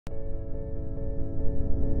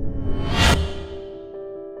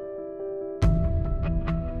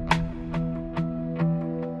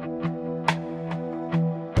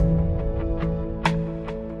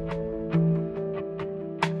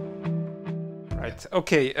Right.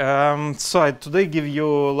 Okay. So I today give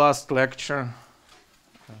you last lecture,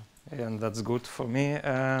 and that's good for me.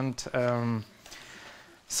 And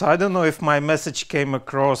so I don't know if my message came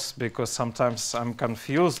across because sometimes I'm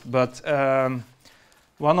confused. But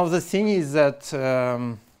one of the things is that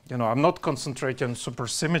you know, I'm not concentrating on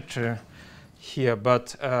supersymmetry here.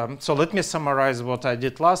 But so let me summarize what I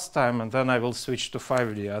did last time, and then I will switch to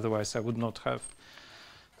 5D. Otherwise, I would not have.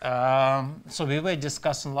 So we were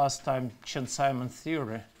discussing last time Chern-Simons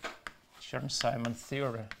theory. Chern-Simons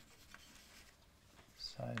theory.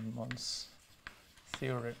 Simons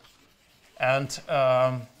theory. And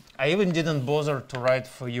I even didn't bother to write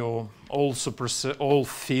for you all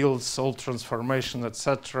fields, all transformation,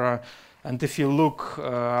 etc. And if you look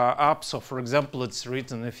up, so for example, it's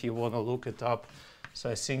written if you want to look it up. So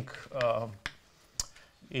I think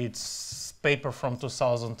it's paper from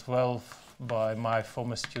 2012. By my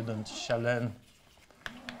former student Chalin.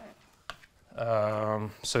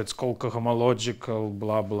 So it's called cohomological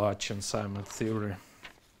blah blah Chern-Simons theory.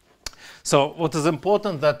 So what is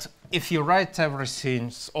important that if you write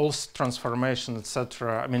everything, all transformation,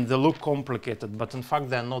 etc. I mean, they look complicated, but in fact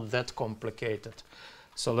they're not that complicated.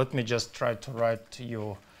 So let me just try to write to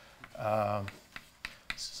you.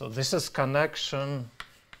 So this is connection.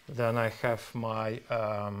 Then I have my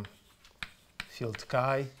field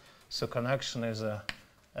chi. So connection is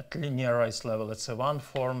at linearized level, it's a one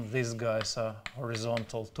form. These guys are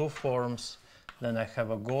horizontal two forms. Then I have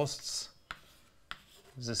a ghosts.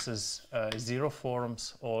 This is zero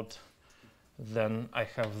forms, odd. Then I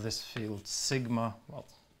have this field sigma, well,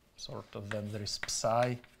 sort of. Then there is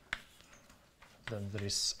psi. Then there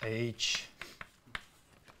is h.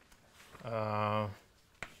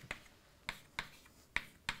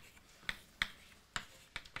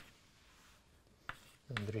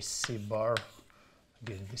 And there is C bar.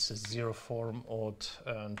 Again, this is zero form, odd,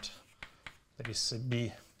 and there is a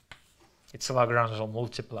B. It's a Lagrangian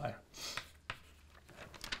multiplier.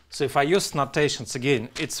 So if I use notations, again,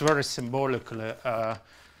 it's very symbolically.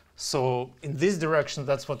 So in this direction,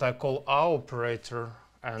 that's what I call A operator,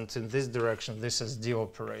 and in this direction, this is D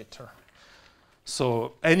operator.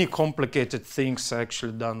 So any complicated things are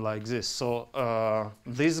actually done like this. So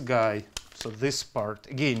this guy, so this part,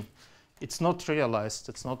 again, it's not realized,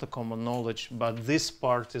 it's not a common knowledge, but this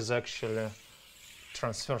part is actually a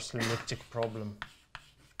transversal elliptic problem.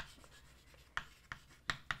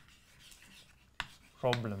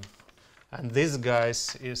 And this,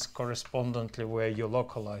 guys, is correspondently where you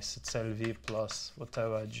localize. It's LV plus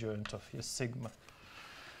whatever adjoint of your sigma.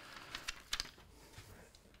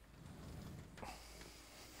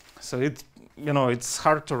 So it, you know, it's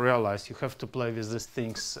hard to realize. You have to play with these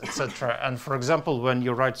things, etc. And for example, when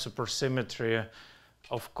you write supersymmetry,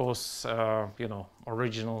 of course, you know,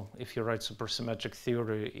 original. If you write supersymmetric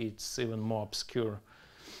theory, it's even more obscure.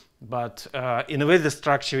 But in a way, the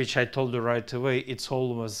structure which I told you right away, it's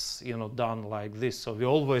always, you know, done like this. So we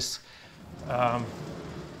always.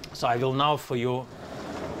 So I will now for you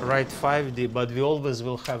write 5D, but we always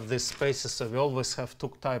will have these spaces. So we always have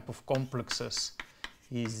two type of complexes.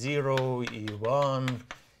 E0, E1,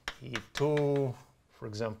 E2, for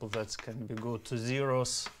example, that can be go to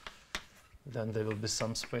zeros. Then there will be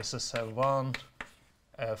some spaces F1,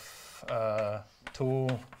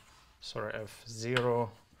 F2, sorry, F0,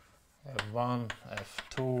 F1,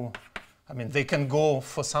 F2. I mean, they can go,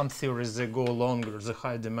 for some theories, they go longer, the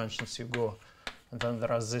higher dimensions you go. And then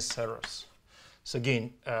there are these errors. So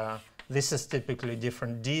again, this is typically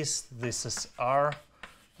different Ds, this is R.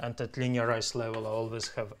 And at linearized level, I always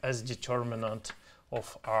have S determinant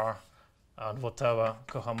of R and whatever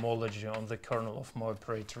cohomology on the kernel of my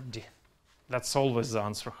operator D. That's always the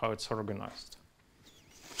answer, how it's organized.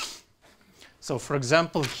 So for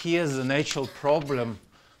example, here's the natural problem.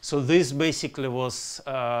 So this basically was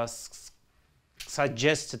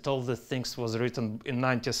suggested, all the things was written in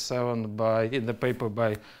 97 in the paper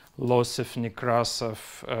by Lossev,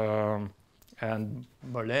 Nekrasov, and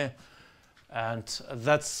Bollet. And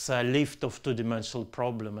that's a lift of two-dimensional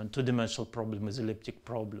problem, and two-dimensional problem is elliptic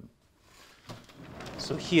problem.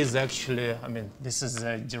 So here's actually, I mean, this is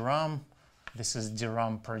a DRAM, this is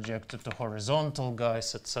DRAM projected to horizontal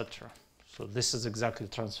guys, etc. So this is exactly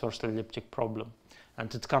transversal elliptic problem,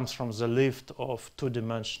 and it comes from the lift of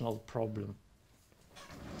two-dimensional problem.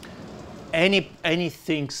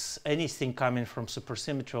 Anything coming from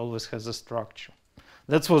supersymmetry always has a structure.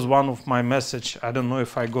 That was one of my message. I don't know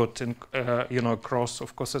if I got in, you know, across.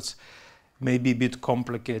 Of course, it's maybe a bit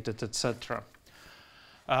complicated, etc.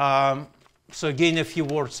 So again, a few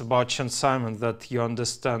words about Chern-Simons that you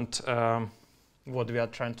understand what we are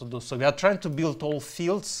trying to do. So we are trying to build all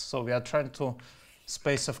fields. So we are trying to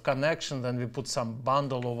space of connection, then we put some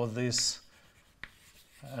bundle over this,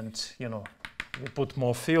 and we put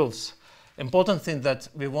more fields. Important thing that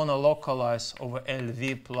we want to localize over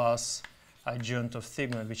LV plus adjoint of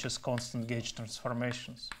sigma, which is constant gauge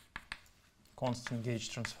transformations. Constant gauge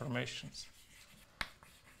transformations.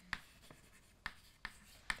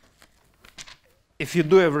 If you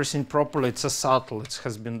do everything properly, it's a subtle. It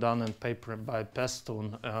has been done in paper by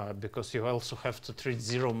Pestone because you also have to treat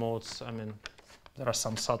zero modes. I mean, there are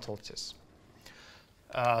some subtleties.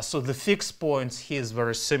 So the fixed points here is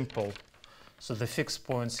very simple. So the fixed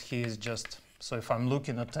points here is just, so if I'm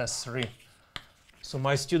looking at S3, so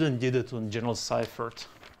my student did it on General Seifert,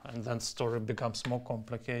 and then story becomes more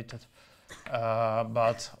complicated.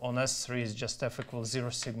 But on S3 is just f equals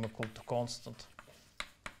 0, sigma equal to constant.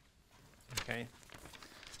 Okay.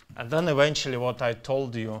 And then eventually what I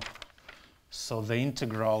told you, so the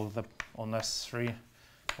integral on S3,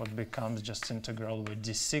 what becomes just integral with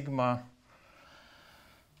d sigma.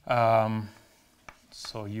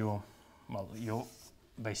 So you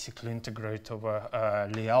basically integrate over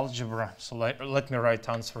Lie algebra. So let me write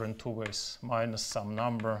answer in two ways. Minus some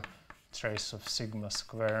number, trace of sigma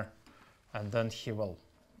square. And then he will,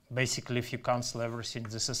 basically if you cancel everything,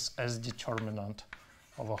 this is S determinant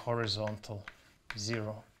of a horizontal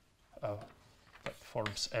 0 that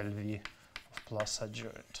forms LV of plus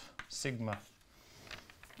adjoint sigma.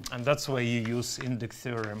 And that's why you use index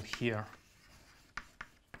theorem here.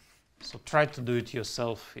 So try to do it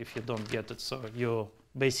yourself if you don't get it. So you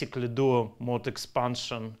basically do a mode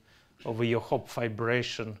expansion over your Hopf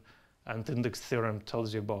vibration, and index theorem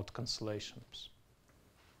tells you about cancellations.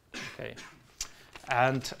 Okay.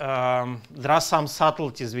 And there are some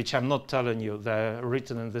subtleties which I'm not telling you. They're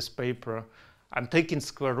written in this paper. I'm taking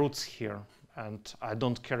square roots here, and I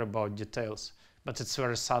don't care about details, but it's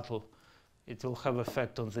very subtle. It will have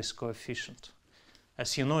effect on this coefficient.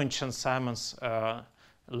 As you know, in Chern-Simons,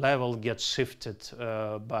 level gets shifted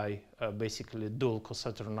by basically dual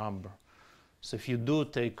cosetter number. So if you do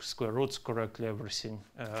take square roots correctly, everything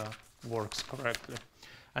works correctly.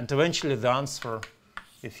 And eventually the answer,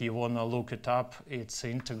 if you want to look it up, it's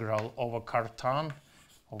integral over Cartan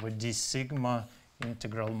over d sigma,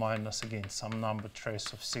 integral minus, again, some number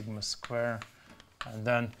trace of sigma square. And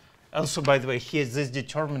then also, by the way, here these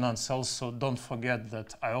determinants also, don't forget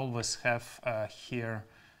that I always have here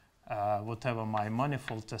whatever my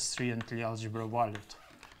manifold S3 and Lie algebra valued.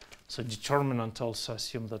 So determinant also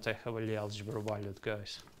assume that I have a Lie algebra valued,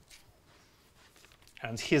 guys.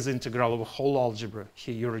 And here's integral over whole algebra.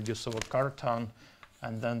 Here you reduce over Cartan,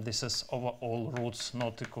 and then this is over all roots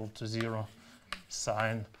not equal to 0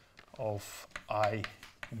 sine of I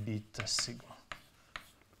beta sigma.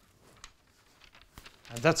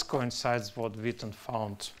 And that coincides what Witten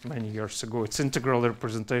found many years ago. It's integral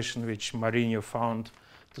representation which Marinho found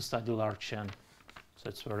to study large n. So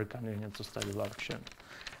it's very convenient to study large n.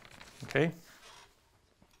 Okay?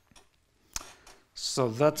 So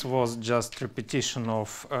that was just repetition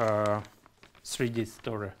of 3D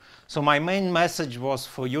story. So my main message was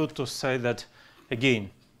for you to say that, again,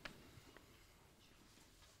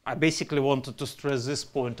 I basically wanted to stress this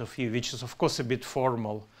point of view, which is of course a bit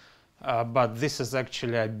formal, but this is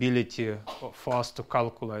actually ability for us to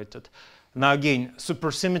calculate it. Now again,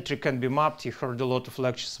 supersymmetry can be mapped. You heard a lot of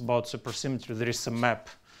lectures about supersymmetry. There is a map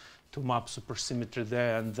to map supersymmetry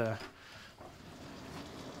there, and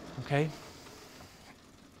okay.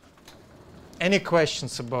 Any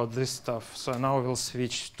questions about this stuff? So now we'll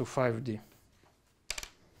switch to 5D.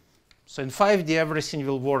 So in 5D, everything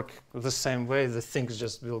will work the same way. The things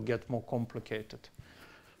just will get more complicated.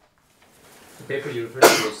 The paper you referred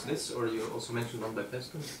to was this, or you also mentioned one by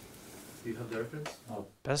Pestone? Do you have the reference? Oh,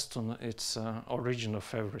 Pestone, it's origin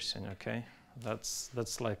of everything, okay?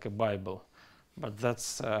 That's like a Bible. But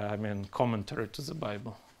that's, I mean, commentary to the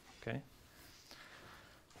Bible, okay?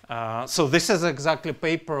 So this is exactly a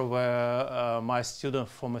paper where my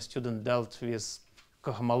former student dealt with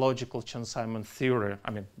cohomological Chern-Simons theory.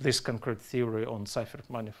 I mean, this concrete theory on Seifert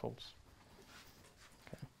manifolds.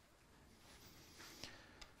 Okay.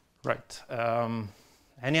 Right.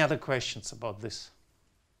 Any other questions about this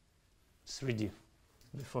 3D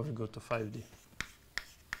before we go to 5D?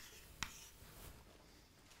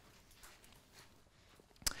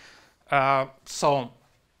 So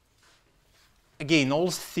again, all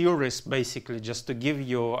theories basically, just to give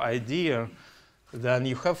you an idea, then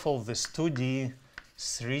you have all this 2D,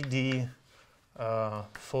 3D,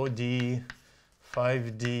 4D,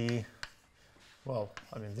 5D, well,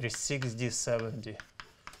 I mean, there is 6D, 7D.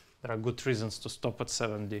 There are good reasons to stop at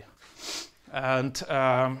 7D. And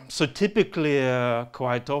so typically,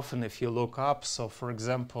 quite often, if you look up, so for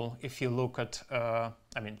example, if you look at,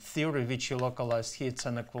 theory which you localize here, it's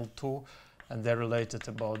n equal 2, and they're related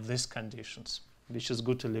about these conditions, which is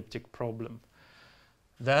good elliptic problem.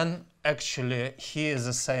 Then actually here is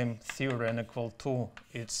the same theory n equal 2.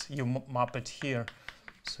 It's you map it here,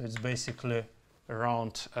 so it's basically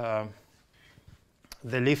around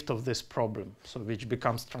the lift of this problem, so which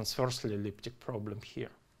becomes transversely elliptic problem here.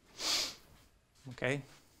 Okay.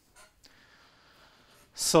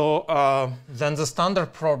 So then the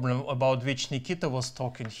standard problem about which Nikita was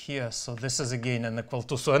talking here, so this is again n equal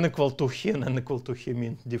 2. So n equal 2 here and n equal 2 here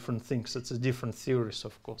mean different things. It's a different theories,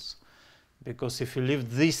 of course. Because if you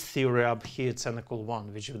leave this theory up here, it's n equal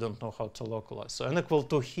 1, which you don't know how to localize. So n equal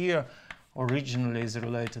 2 here originally is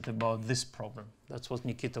related about this problem. That's what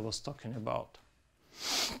Nikita was talking about.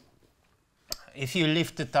 If you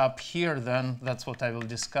lift it up here, then that's what I will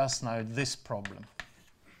discuss now, this problem.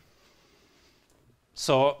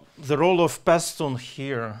 So the role of Peston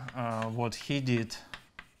here, what he did,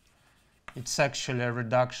 it's actually a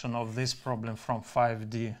reduction of this problem from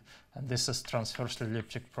 5D, and this is transversely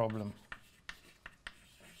elliptic problem.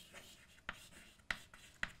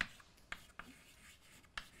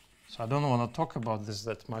 So I don't want to talk about this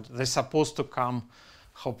that much. They're supposed to come,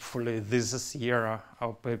 hopefully, this year,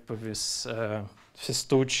 our paper with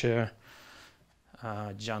Festucci,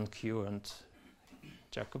 John Q, and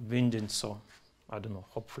Jacob Winding. So I don't know,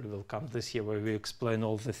 hopefully will come this year where we explain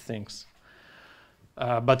all the things.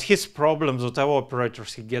 But his problems, whatever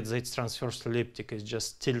operators he gets, it's transverse elliptic, it's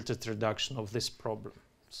just tilted reduction of this problem.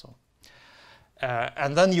 So,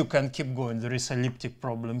 and then you can keep going. There is elliptic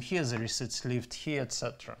problem here, there is its lift here,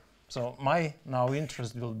 etc. So my now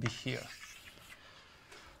interest will be here.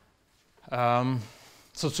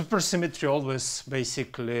 So supersymmetry always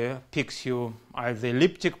basically picks you either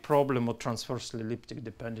elliptic problem or transversely elliptic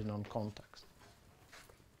depending on context.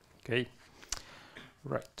 Okay,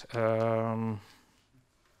 right.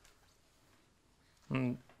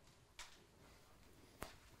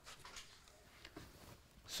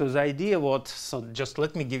 So the idea so just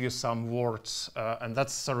let me give you some words, and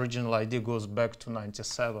that's the original idea goes back to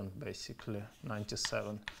 97, basically,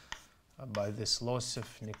 97, by this Lossev,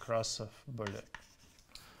 Nekrasov, Bolek.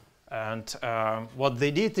 And what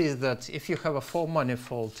they did is that if you have a four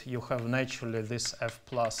manifold, you have naturally this F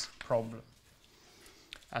plus problem.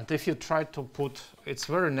 And if you try to put, it's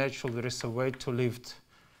very natural, there is a way to lift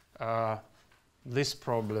this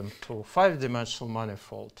problem to five-dimensional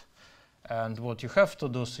manifold. And what you have to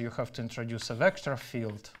do, so you have to introduce a vector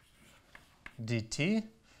field dt.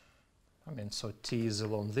 So t is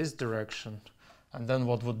along this direction. And then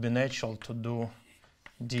what would be natural to do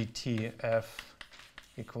dt f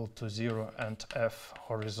equal to 0 and f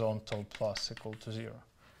horizontal plus equal to 0.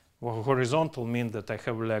 Well, horizontal means that I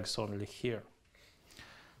have legs only here.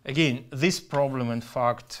 Again, this problem, in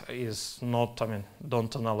fact, is not,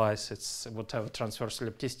 don't analyze, it's whatever transverse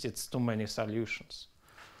ellipticity, it's too many solutions.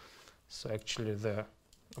 So actually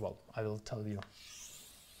I will tell you.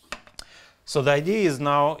 So the idea is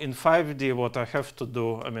now in 5D what I have to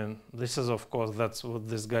do, this is of course, that's what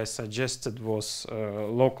this guy suggested was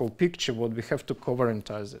local picture, what we have to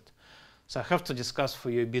covariantize it. So I have to discuss for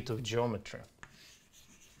you a bit of geometry.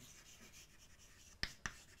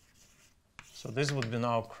 So this would be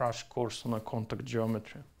now a crash course on a contact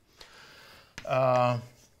geometry.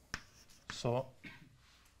 So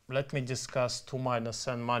let me discuss 2 minus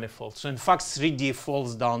n manifold. So in fact, 3D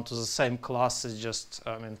falls down to the same class. It's just,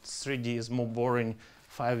 3D is more boring.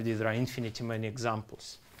 5D, there are infinitely many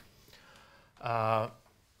examples. So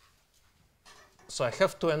I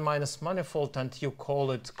have 2n minus manifold, and you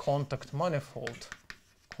call it contact manifold.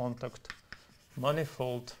 Contact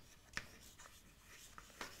manifold.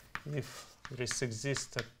 If there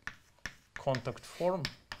exists a contact form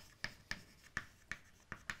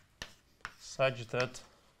such that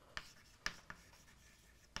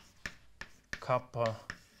kappa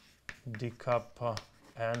d kappa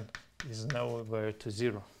n is nowhere to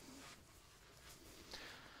 0.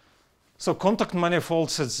 So contact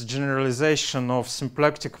manifolds is generalization of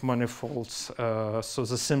symplectic manifolds. So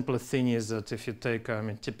the simple thing is that if you take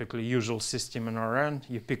typically usual system in Rn,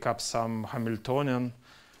 you pick up some Hamiltonian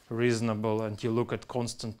reasonable and you look at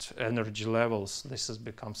constant energy levels,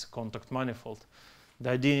 becomes a contact manifold. The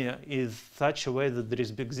idea is such a way that there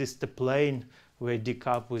exists a plane where d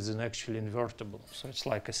kappa is actually invertible. So it's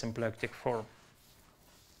like a symplectic form.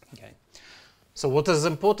 Okay. So what is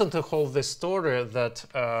important to hold this story that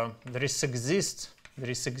there is exist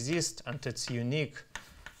and it's unique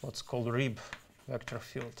what's called RIB vector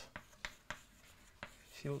field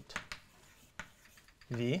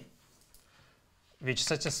V. which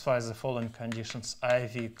satisfies the following conditions: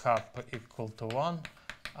 IV kappa equal to 1,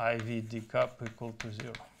 IV d kappa equal to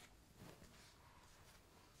 0.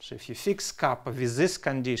 So if you fix kappa with this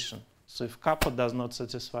condition, so if kappa does not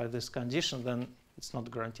satisfy this condition, then it's not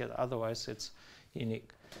guaranteed. Otherwise, it's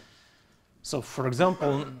unique. So for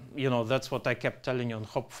example, that's what I kept telling you on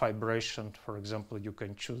hop vibration. For example, you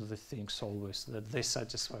can choose the things always that they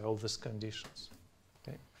satisfy all these conditions.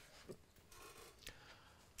 Okay.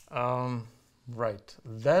 Right.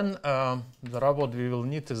 Then what we will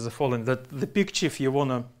need is the following: that the picture, if you want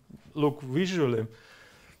to look visually,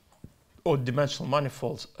 odd-dimensional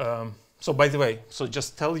manifold. So by the way, so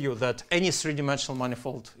just tell you that any three-dimensional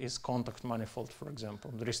manifold is contact manifold, for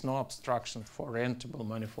example. There is no abstraction for orientable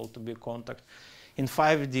manifold to be contact. In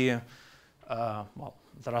 5D, well,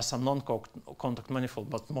 there are some non-contact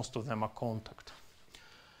manifold, but most of them are contact.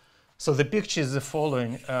 So the picture is the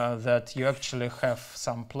following, that you actually have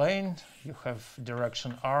some plane, you have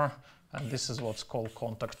direction r, and this is what's called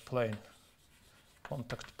contact plane.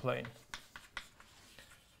 Contact plane.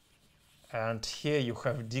 And here you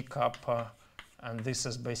have d kappa, and this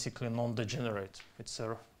is basically non-degenerate. It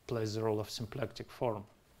plays the role of symplectic form.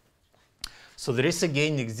 So there is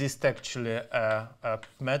again exists actually a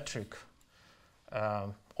metric,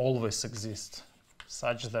 always exists,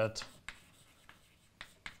 such that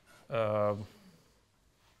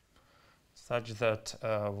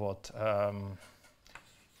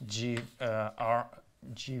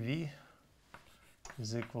GV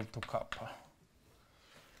is equal to kappa.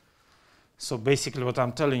 So basically what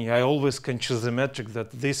I'm telling you, I always can choose a metric that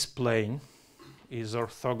this plane is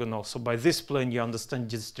orthogonal. So by this plane you understand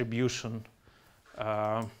distribution,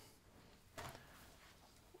 and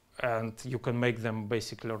you can make them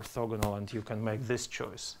basically orthogonal, and you can make this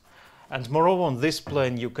choice. And moreover, on this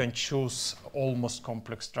plane you can choose almost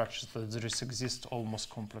complex structures, that there exists almost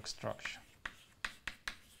complex structure.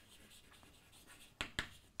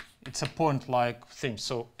 It's a point-like thing.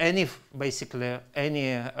 So basically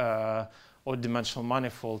any odd-dimensional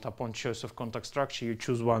manifold, upon choice of contact structure, you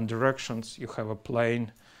choose one directions, you have a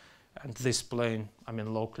plane, and this plane,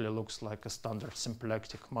 locally looks like a standard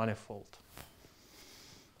symplectic manifold.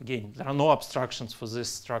 Again, there are no abstractions for these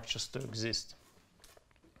structures to exist.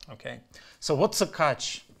 Okay, so what's the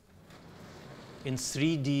catch in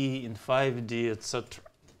 3D, in 5D, etc.?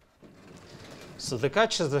 So the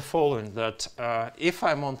catch is the following, that if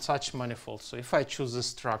I'm on such manifold, so if I choose a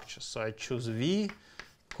structure, so I choose V,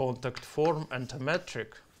 contact form, and a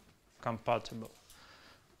metric compatible,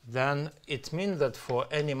 then it means that for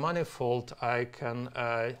any manifold I can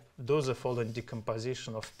do the following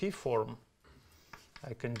decomposition of P form.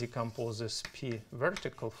 I can decompose this P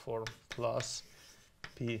vertical form plus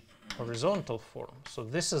P horizontal form. So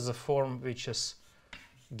this is a form which is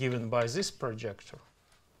given by this projector,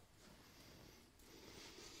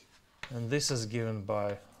 and this is given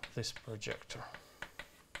by this projector.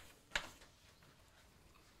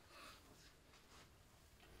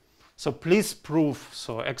 So please prove,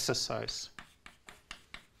 so exercise.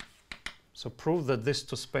 So prove that these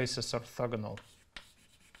two spaces are orthogonal.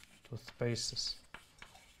 Two spaces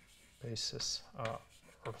are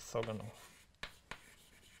orthogonal.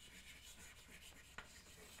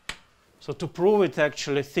 So to prove it,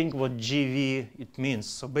 actually think what GV it means.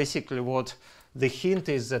 So basically what the hint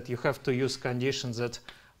is that you have to use conditions that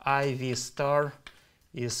IV star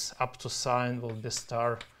is up to sign will be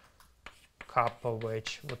star kappa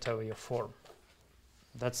wedge, whatever your form.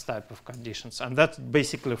 That's type of conditions. And that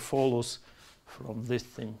basically follows from this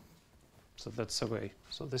thing. So that's the way.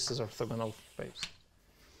 So this is orthogonal space.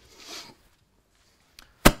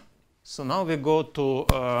 So now we go to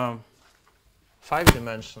 5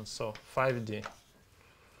 dimensions, so 5D.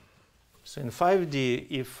 So in 5D,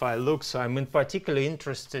 if I look, so I'm in particular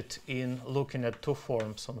interested in looking at two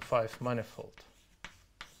forms on 5 manifold.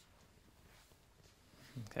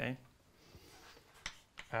 Okay.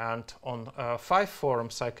 And on 5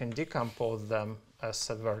 forms, I can decompose them as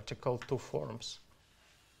a vertical 2 forms.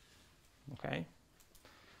 Okay.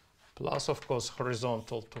 Plus, of course,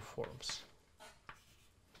 horizontal 2 forms.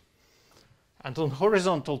 And on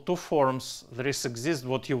horizontal 2 forms, there exists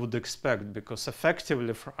what you would expect, because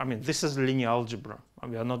effectively, this is linear algebra.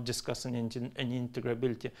 We are not discussing any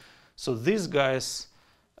integrability. So these guys,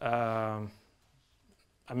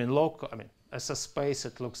 as a space,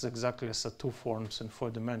 it looks exactly as a 2 forms in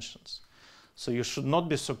 4 dimensions. So you should not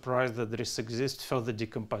be surprised that there exists further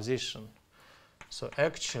decomposition. So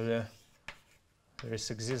actually, there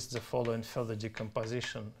exists the following further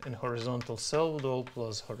decomposition in horizontal self-dual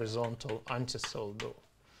plus horizontal anti-self-dual.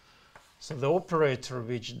 So the operator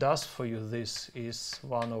which does for you this is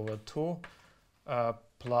 1/2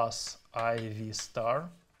 plus IV star.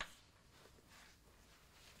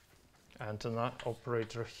 And an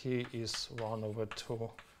operator here is 1 over 2,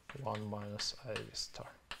 1 minus IV star.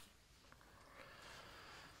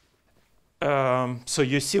 So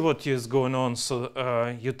you see what is going on. So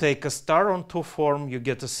you take a star on 2 form, you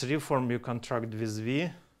get a 3 form, you contract with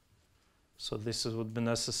V. So this would be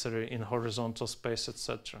necessary in horizontal space,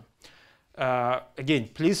 etc. Again,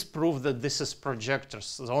 please prove that this is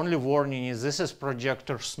projectors. The only warning is this is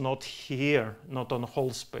projectors not here, not on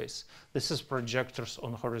whole space. This is projectors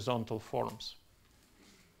on horizontal forms.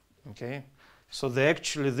 Okay? So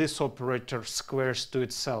this operator squares to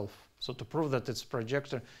itself. So to prove that it's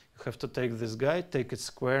projector, you have to take this guy, take its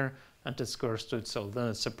square, and it squares to itself. Then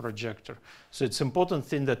it's a projector. So it's important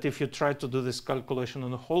thing that if you try to do this calculation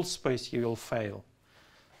on a whole space, you will fail.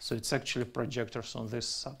 So it's actually projectors on this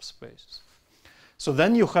subspace. So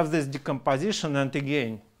then you have this decomposition, and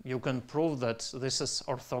again, you can prove that this is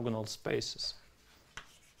orthogonal spaces.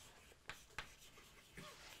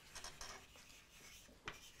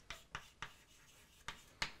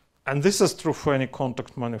 And this is true for any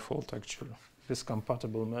contact manifold, actually. This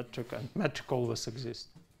compatible metric, and metric always exists.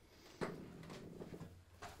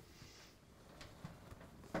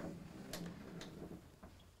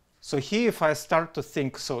 So here, if I start to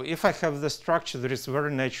think, so if I have the structure, there is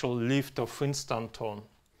very natural lift of instanton.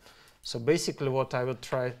 So basically what I would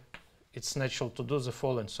try, it's natural to do the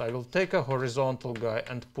following. So I will take a horizontal guy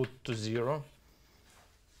and put to 0.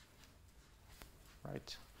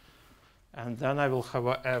 Right? And then I will have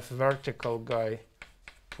a F vertical guy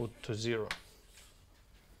put to 0.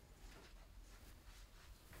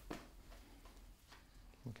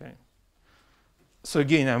 Okay. So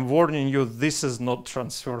again, I'm warning you, this is not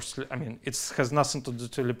transversely, I mean, it has nothing to do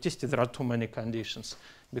to ellipticity. There are too many conditions.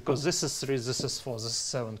 Because this is 3, this is 4, this is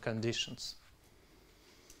 7 conditions.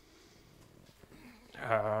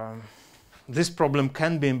 This problem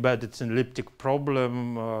can be embedded in elliptic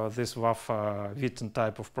problem, this Waffa-Witten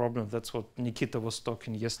type of problem. That's what Nikita was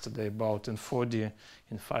talking yesterday about in 4D.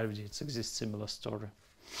 In 5D, it exists similar story.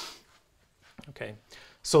 Okay,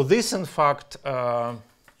 so this, in fact,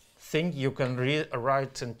 thing you can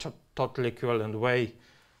write in totally equivalent way.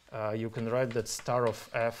 You can write that star of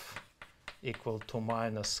F equal to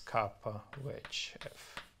minus kappa wedge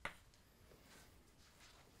F.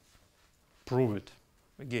 Prove it.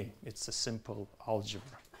 Again, it's a simple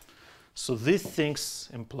algebra. So these things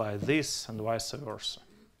imply this and vice versa.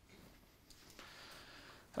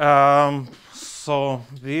 So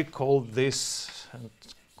we call this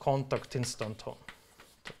contact instanton.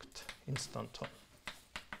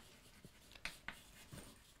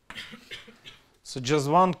 So just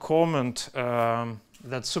one comment,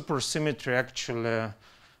 that supersymmetry actually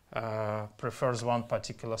prefers one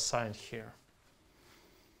particular sign here.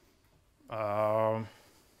 I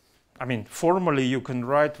mean, formally you can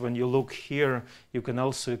write, when you look here, you can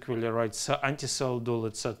also equally write anti-cell dual,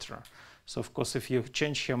 etc. So of course, if you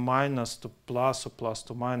change here minus to plus or plus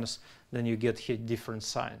to minus, then you get here different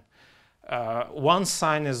sign. One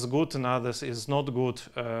sign is good and others is not good.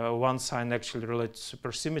 One sign actually relates to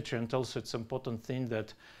supersymmetry, and also it's important thing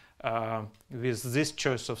that with this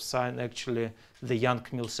choice of sign, actually the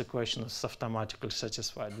Young-Mills equation is automatically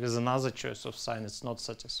satisfied. With another choice of sign, it's not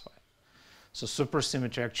satisfied. So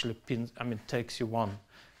supersymmetry actually takes you one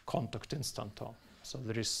contact instanton. So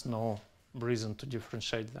there is no reason to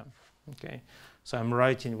differentiate them. Okay, so I'm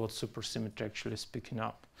writing what supersymmetry actually is picking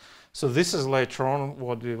up. So this is later on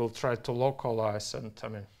what we will try to localize, and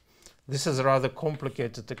this is a rather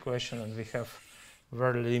complicated equation, and we have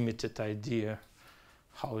very limited idea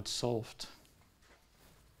how it's solved.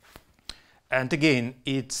 And again,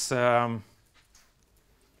 it's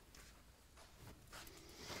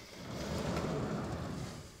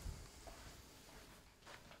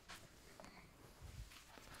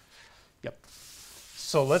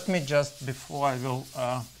so let me just, before I will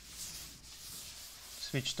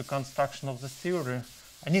switch to construction of the theory,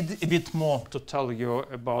 I need a bit more to tell you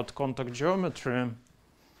about contact geometry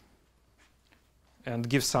and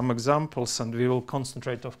give some examples, and we will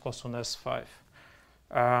concentrate, of course, on S5.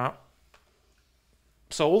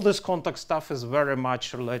 So all this contact stuff is very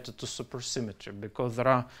much related to supersymmetry, because there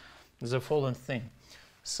are the following thing.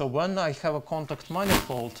 So when I have a contact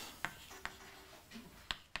manifold,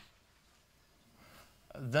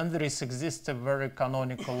 then there exists a very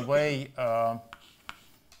canonical way.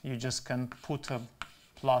 You just can put a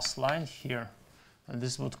plus line here, and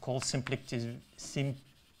this would call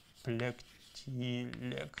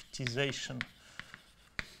symplectization,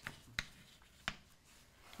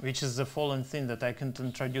 which is the following thing that I can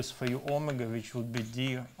introduce for you omega, which would be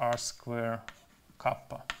d r square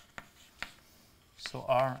kappa. So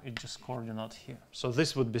R is just coordinate here. So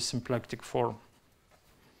this would be symplectic form.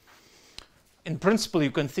 In principle,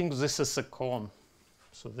 you can think this is a cone.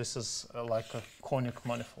 So this is like a conic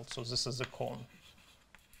manifold. So this is a cone.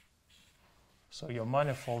 So your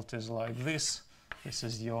manifold is like this. This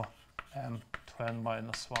is your m to n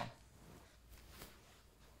minus 1.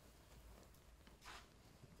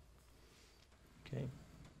 Okay.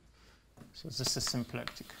 So this is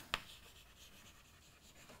symplectic.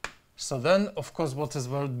 So then, of course, what has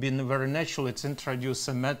been very natural, it's introduce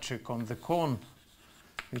a metric on the cone,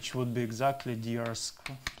 which would be exactly dr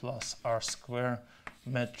plus r square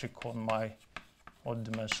metric on my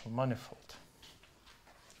odd-dimensional manifold.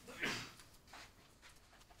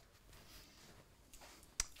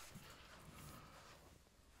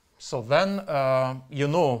 So then,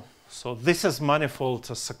 so this is manifold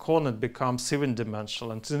as a cone, it becomes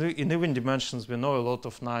even-dimensional. And in even dimensions, we know a lot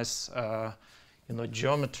of nice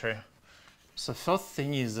geometry. So first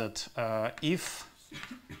thing is that if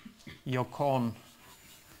your cone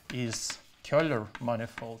is Köhler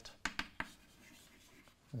manifold,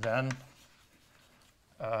 then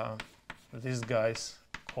these guys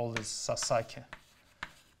call this Sasaki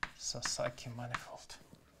manifold.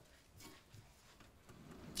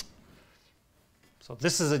 So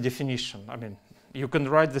this is a definition. I mean, you can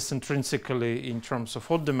write this intrinsically in terms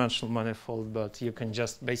of odd-dimensional manifold, but you can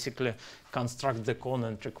just basically construct the cone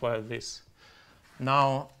and require this.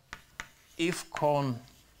 Now, if cone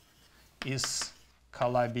is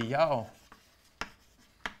Calabi-Yau,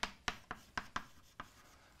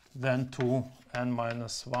 then 2n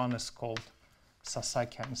minus 1 is called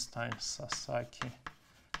Sasaki-Einstein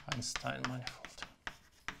manifold.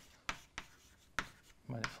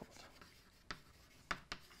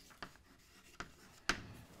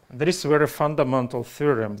 There is a very fundamental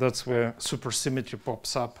theorem. That's where supersymmetry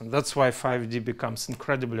pops up. And that's why 5D becomes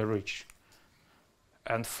incredibly rich.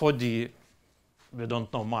 And 4D, we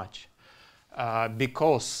don't know much.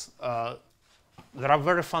 Because there are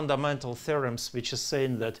very fundamental theorems which is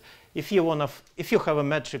saying that if you have a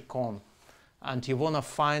metric cone and you want to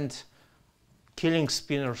find Killing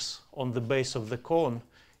spinors on the base of the cone,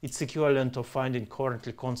 it's equivalent of finding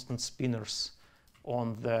coherently constant spinors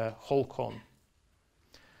on the whole cone.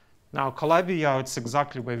 Now, Calabi-Yau, it's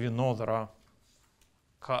exactly where we know there are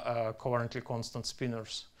coherently constant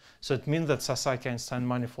spinors. So it means that Sasaki-Einstein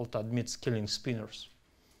manifold admits Killing spinors.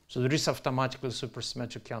 So there is automatically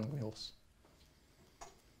supersymmetric Young-Mills.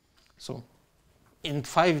 So in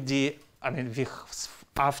 5D, I mean, we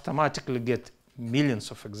automatically get millions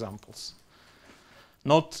of examples.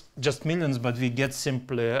 Not just millions, but we get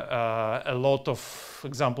simply a lot of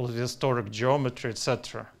examples with historic geometry,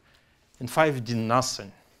 etc. In 5D,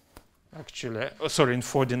 nothing. Actually, sorry, in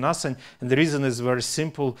 4D, nothing. And the reason is very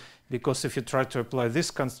simple, because if you try to apply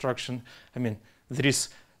this construction, I mean,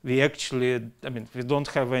 we don't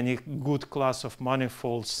have any good class of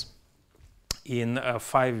manifolds in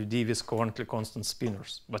 5D with coherently constant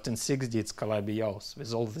spinors. But in 6D, it's Calabi-Yaus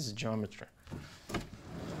with all this geometry.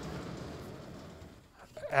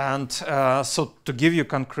 And so to give you a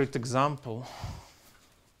concrete example,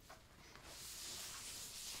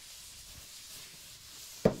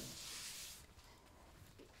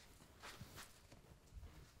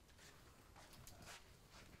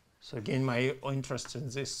 so again, my interest in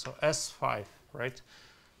this, so S5, right?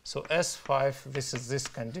 So S5, this is this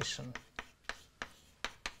condition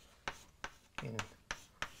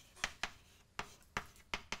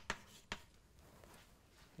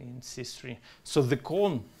in C3. So the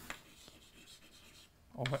cone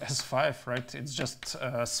of S5, right, it's just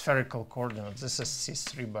spherical coordinates. This is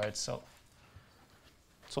C3 by itself.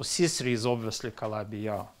 So C3 is obviously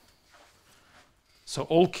Calabi-Yau. So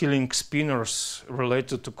all Killing spinors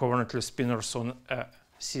related to coherently spinors on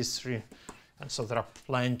C3. And so there are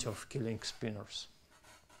plenty of Killing spinors.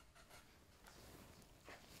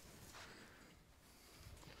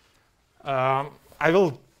 I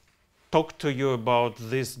will talk to you about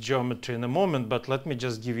this geometry in a moment, but let me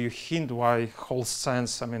just give you a hint why whole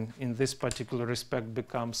science, I mean, in this particular respect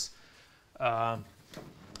becomes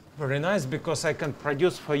very nice, because I can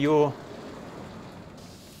produce for you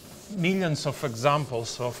millions of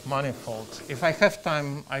examples of manifolds. If I have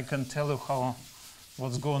time, I can tell you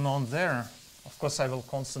what's going on there. Of course, I will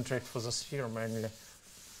concentrate for the sphere mainly.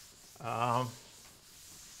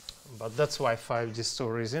 But that's why 5D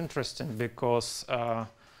story is interesting, because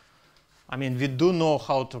I mean, we do know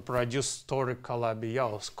how to produce toric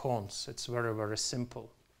Calabi-Yaus cones. It's very, very simple.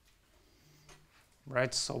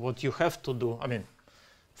 Right? So what you have to do, I mean,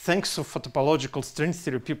 thanks to photopological string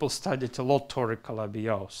theory, people studied a lot toric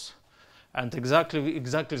Calabi-Yaus. And exactly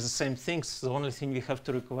the same things. The only thing we have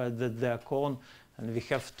to require that they are cone and we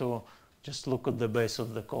have to just look at the base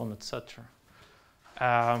of the cone, etc.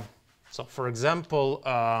 So for example,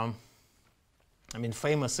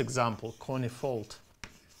 famous example, conifold.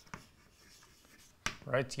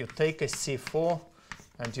 Right, you take a C4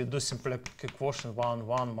 and you do symplectic quotient 1,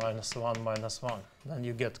 1, minus 1, minus 1. Then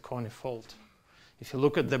you get conifold. If you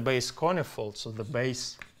look at the base conifold, so the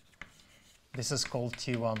base, this is called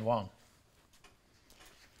T11.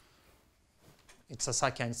 It's a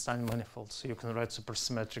Saki-Einstein manifold, so you can write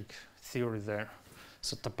supersymmetric theory there.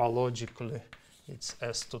 So topologically, it's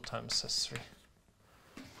S2 times S3.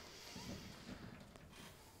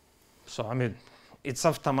 So it's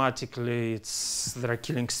automatically, there are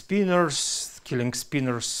killing spinners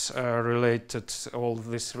related, all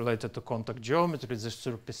this related to contact geometry, the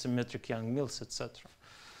supersymmetric Young-Mills, etc.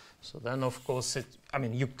 So then, of course,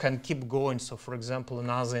 you can keep going. So, for example,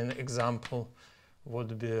 another example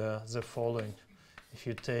would be the following. If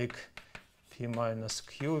you take P minus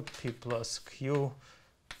Q, P plus Q,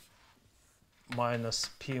 minus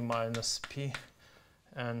P,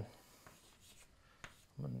 and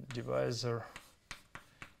divisor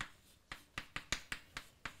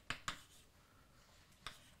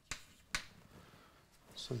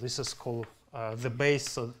so this is called the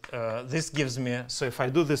base. So this gives me, so if I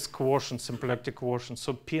do this quotient, symplectic quotient,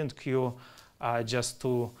 so P and Q are just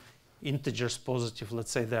two integers positive,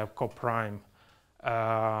 let's say they are coprime.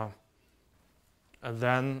 And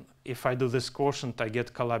then if I do this quotient, I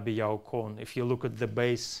get Calabi-Yau cone. If you look at the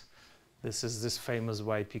base, this is this famous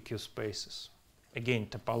YPQ spaces. Again,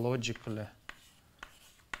 topologically,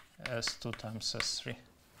 S2 times S3.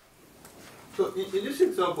 So in this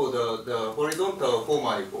example, the horizontal four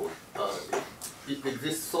manifold, it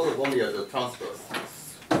exists sort of only as a transverse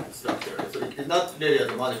structure. So it's not really as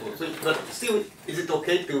a manifold. So but still, is it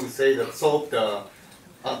okay to say that solve the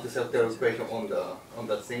anti-self-tailor equation on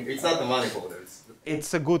that thing? It's not a manifold.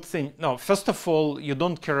 It's a good thing. No, first of all, you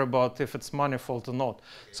don't care about if it's manifold or not.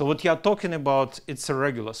 So what you are talking about, it's a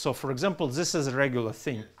regular. So for example, this is a regular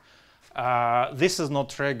thing. This is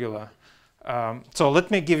not regular. So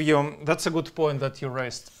let me give you, that's a good point that you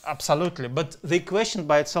raised. Absolutely. But the equation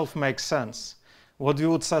by itself makes sense. What we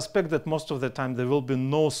would suspect that most of the time there will be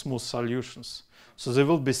no smooth solutions. So they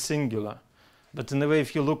will be singular. But in a way,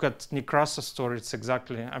 if you look at Nekrasov's story, it's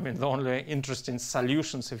exactly, the only interesting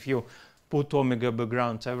solutions if you put omega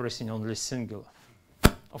background, everything only singular.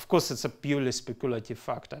 Of course, it's a purely speculative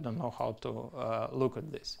fact. I don't know how to look at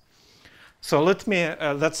this. So let me,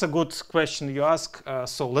 that's a good question you ask.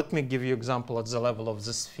 So let me give you example at the level of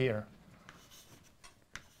the sphere.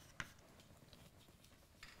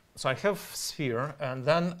 So I have sphere, and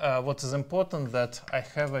then what is important that I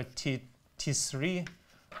have a T3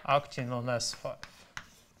 acting on S5.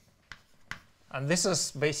 And this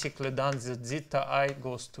is basically done that zeta I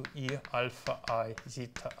goes to E alpha I,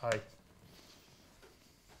 zeta I.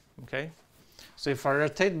 Okay? So if I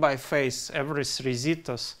rotate by phase every 3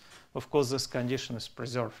 zetas, of course this condition is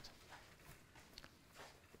preserved.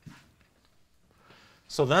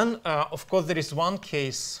 So then, of course, there is one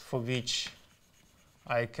case for which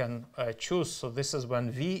I can choose. So this is when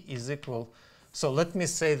V is equal. So let me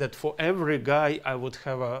say that for every guy, I would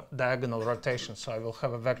have a diagonal rotation. So I will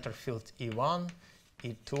have a vector field E1,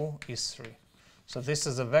 E2, E3. So this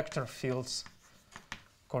is a vector fields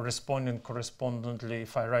correspondingly,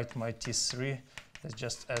 if I write my T3, it's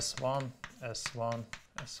just S1, S1,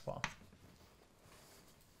 S1.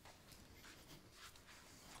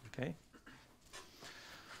 Okay.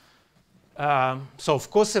 So of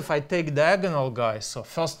course, if I take diagonal guys, so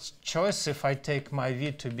first choice, if I take my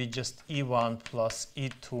V to be just E1 plus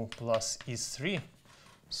E2 plus E3,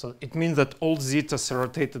 so it means that all zetas are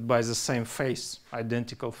rotated by the same phase,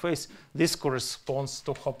 identical phase. This corresponds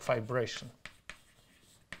to Hopf vibration.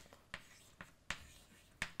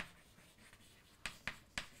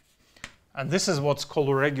 And this is what's called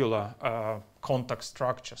regular contact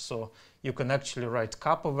structure. So you can actually write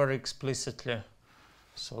kappa very explicitly.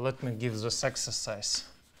 So let me give this exercise.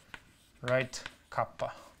 Write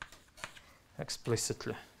kappa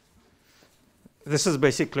explicitly. This is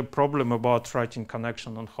basically a problem about writing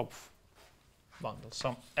connection on Hopf bundle.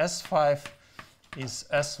 So S5 is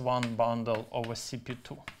S1 bundle over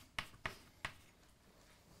CP2.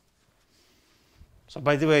 So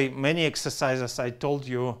by the way, many exercises I told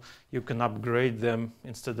you, you can upgrade them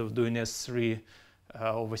instead of doing S3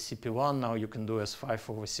 over CP1. Now you can do S5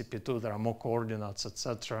 over CP2. There are more coordinates,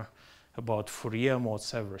 etc. About Fourier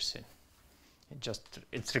modes, everything.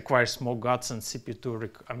 It requires more guts, and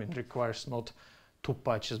CP2 requires not 2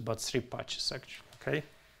 patches but 3 patches actually. Okay.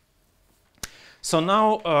 So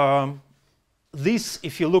now this,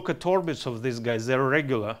 if you look at orbits of these guys, they're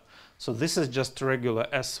regular. So this is just regular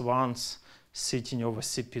S1s sitting over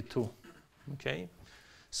CP2. Okay.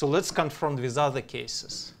 So let's confront with other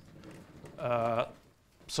cases.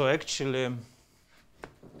 So actually,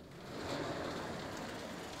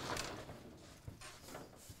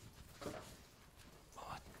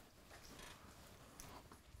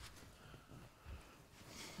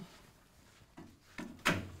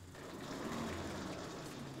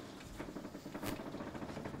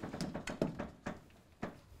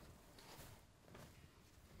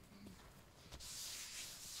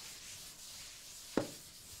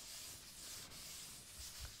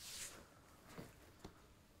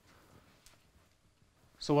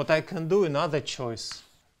 so what I can do, another choice,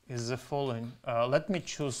 is the following. Let me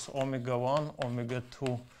choose omega 1, omega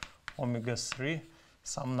 2, omega 3,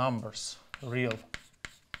 some numbers, real.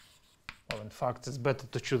 Well, in fact, it's better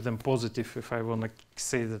to choose them positive if I want to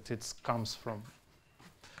say that it comes from.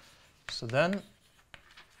 So then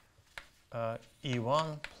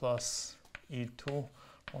E1 plus E2,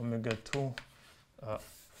 omega 2,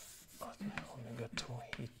 omega 2,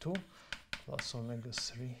 E2 plus omega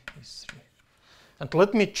 3, E3. And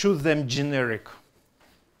let me choose them generic.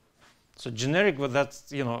 So generic, well,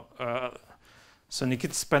 that's, you know, so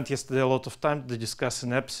Nikita spent yesterday a lot of time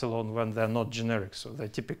discussing epsilon when they're not generic, so they're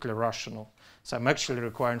typically rational. So I'm actually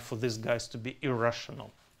requiring for these guys to be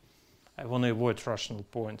irrational. I want to avoid rational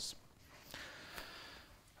points.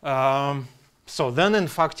 So then, in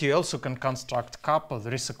fact, you also can construct kappa.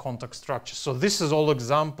 There is a contact structure. So this is all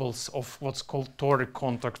examples of what's called toric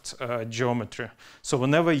contact geometry. So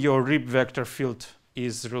whenever your RIP vector field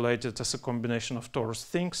is related as a combination of torus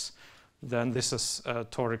things, then this is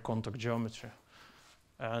toric contact geometry.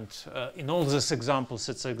 And in all these examples,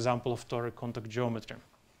 it's an example of toric contact geometry.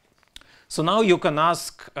 So now you can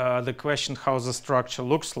ask the question how the structure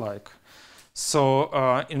looks like.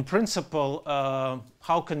 So in principle,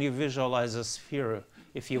 how can you visualize a sphere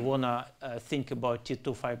if you want to think about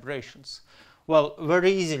T2 fibrations? Well,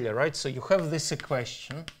 very easily, right? So you have this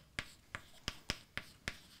equation.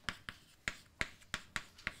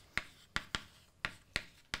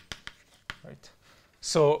 Right.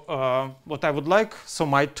 So what I would like, so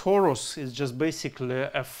my torus is just basically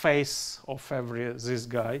a face of this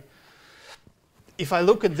guy. If I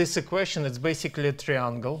look at this equation, it's basically a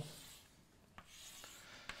triangle.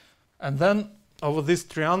 And then over this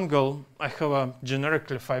triangle, I have a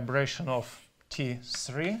generically fibration of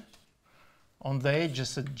T3. On the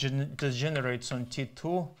edges, it degenerates on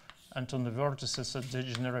T2, and on the vertices, it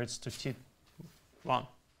degenerates to T1.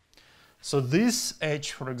 So this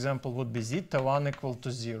edge, for example, would be zeta1 equal to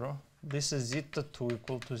 0. This is zeta2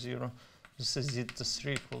 equal to 0. This is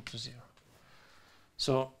zeta3 equal to 0.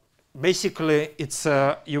 So basically, it's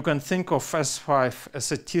you can think of S5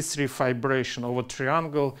 as a T3 fibration over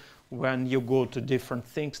triangle. When you go to different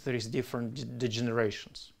things, there is different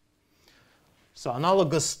degenerations. So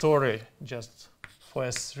analogous story just for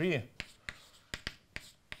S3.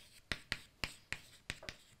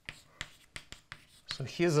 So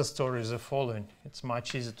here the story is the following. It's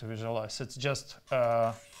much easier to visualize. It's just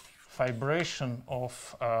a fibration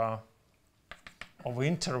of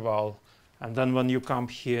interval. And then when you come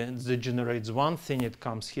here, it degenerates one thing. It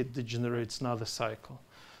comes here, it degenerates another cycle.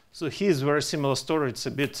 So here's very similar story. It's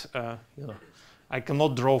a bit, you know, I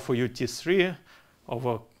cannot draw for you T3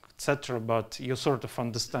 over etc., but you sort of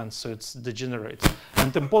understand. So it degenerates.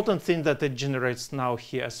 And the important thing that it generates now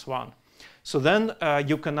here S1. So then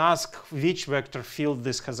you can ask which vector field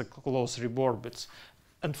this has a close RIB orbits.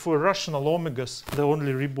 And for rational omegas, the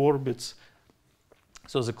only RIB orbits,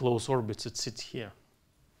 so the close orbits, it sits here.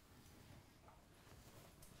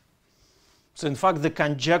 So in fact, the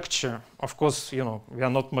conjecture, of course, you know, we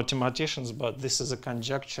are not mathematicians, but this is a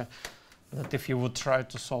conjecture that if you would try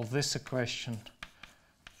to solve this equation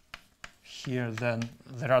here, then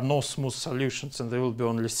there are no smooth solutions, and there will be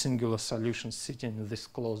only singular solutions sitting in this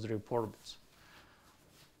closed RIB orbits.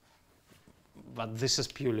 But this is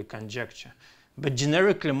purely conjecture. But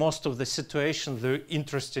generically, most of the situations, the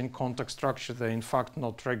interesting contact structure, they're in fact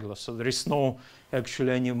not regular. So there is no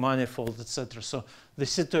actually any manifold, etc. So the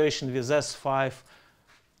situation with S5,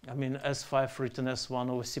 I mean S5 written S1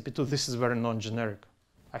 over CP2, this is very non-generic.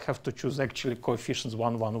 I have to choose actually coefficients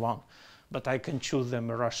 1, 1, 1. But I can choose them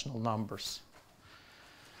irrational numbers.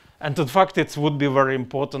 And in fact, it would be very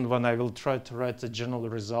important when I will try to write a general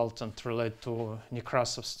result and relate to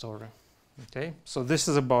Nekrasov's story. Okay, so this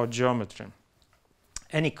is about geometry.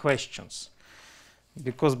 Any questions?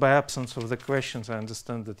 Because by absence of the questions, I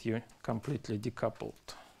understand that you're completely decoupled.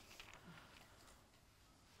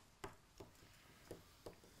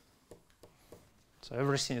 So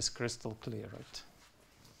everything is crystal clear, right?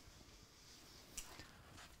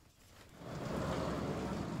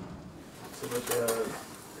 So, but the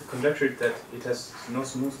conjecture is that it has no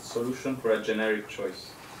smooth solution for a generic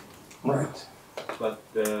choice. Right. But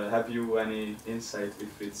have you any insight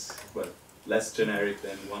if it's, well, less generic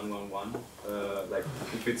than 111, like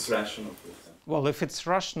if it's rational, for example? Well, if it's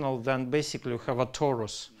rational, then basically you have a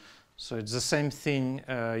torus. So it's the same thing,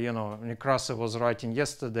 you know, Nekrasov was writing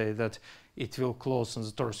yesterday that it will close on the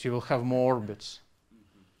torus. You will have more orbits.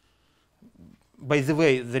 By the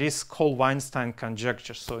way, there is whole Weinstein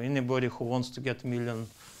conjecture. So anybody who wants to get $1 million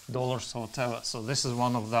or whatever. So this is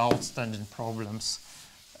one of the outstanding problems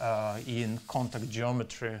in contact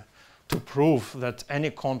geometry to prove that any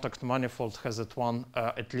contact manifold has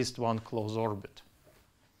at least one closed orbit.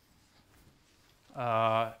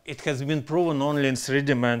 It has been proven only in 3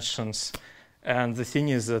 dimensions, and the thing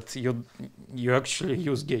is that you actually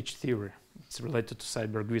use gauge theory. It's related to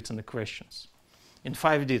Seiberg-Witten equations. In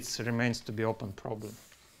 5D, it remains to be open problem.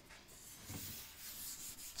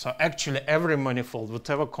 So actually, every manifold,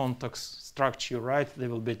 whatever contact structure you write, there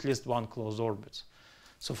will be at least one closed orbit.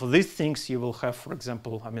 So for these things, you will have, for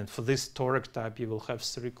example, I mean, for this toric type, you will have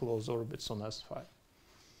 3 closed orbits on S5.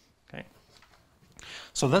 Okay.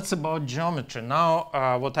 So that's about geometry.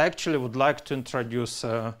 Now, what I actually would like to introduce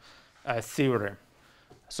a theory,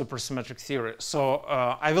 supersymmetric theory. So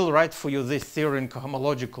I will write for you this theory in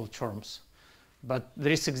cohomological terms. But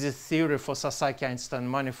there exists theory for Sasaki-Einstein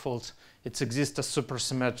manifolds. It exists a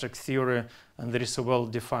supersymmetric theory, and there is a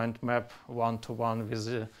well-defined map one-to-one with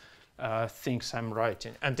the things I'm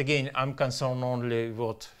writing. And again, I'm concerned only with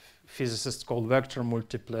what physicists call vector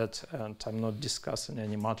multiplet, and I'm not discussing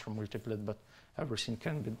any matter multiplet, but everything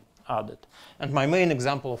can be added. And my main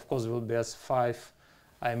example, of course, will be S5.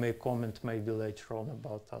 I may comment maybe later on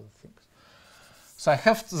about other things. So I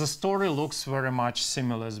have the story looks very much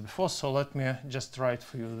similar as before. So let me just write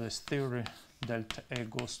for you this theory. Delta A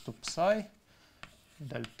goes to psi.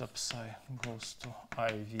 Delta psi goes to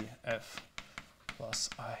IVF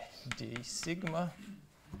plus I d sigma.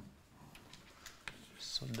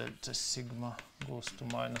 So delta sigma goes to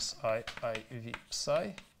minus I IV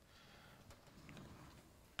psi.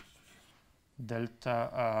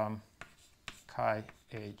 Delta chi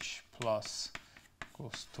H plus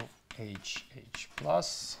goes to H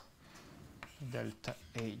plus. Delta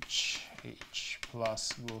H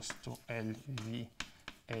plus goes to LV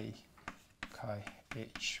A chi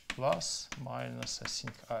H plus minus, I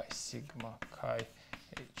think, I sigma chi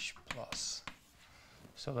H plus.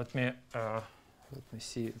 So let me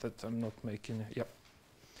see that I'm not making it. Yep.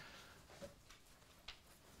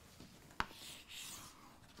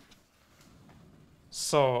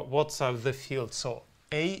 So what's the field? So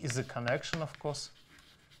A is a connection, of course.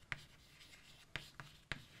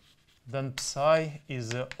 Then psi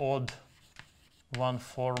is an odd one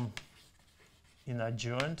form in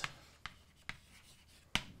adjoint.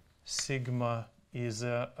 Sigma is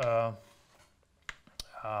a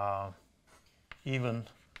even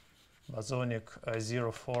bosonic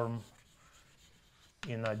zero form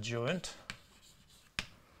in adjoint.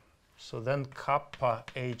 So then kappa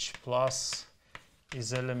H plus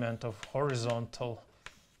is element of horizontal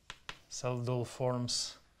self-dual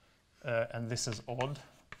forms, and this is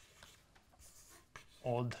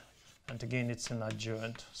odd, and again it's in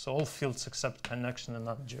adjoint. So all fields except connection and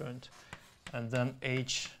adjoint. And then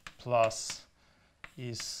H plus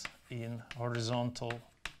is in horizontal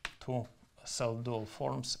to self-dual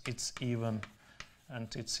forms. It's even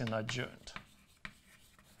and it's in adjoint.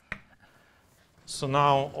 So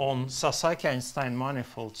now on Sasaki-Einstein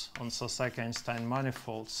manifolds,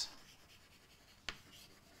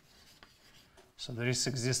 so there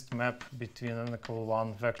exists map between n equal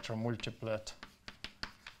 1 vector multiplet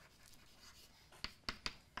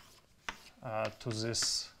to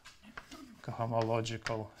this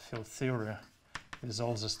cohomological field theory with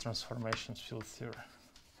all these transformations field theory.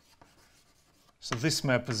 So this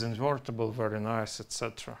map is invertible, very nice,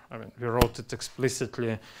 etc. I mean, we wrote it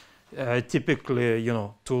explicitly. Typically, you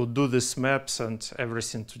know, to do these maps and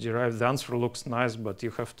everything to derive the answer looks nice, but you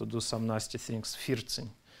have to do some nasty things, Firtzing,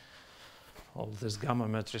 all these gamma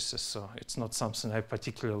matrices. So it's not something I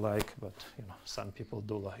particularly like, but you know, some people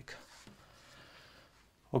do like.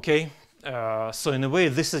 Okay, so in a way,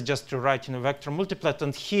 this is just rewriting a vector multiplet.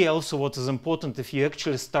 And here also, what is important, if you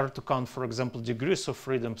actually start to count, for example, degrees of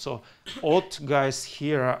freedom. So odd guys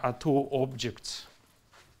here are 2 objects.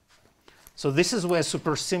 So this is where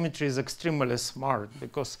supersymmetry is extremely smart,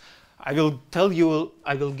 because I will tell you,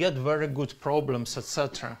 I will get very good problems,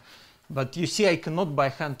 etc. But you see, I cannot by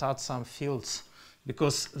hand add some fields,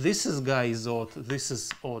 because this guy is odd, this is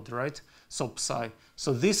odd, right? So psi.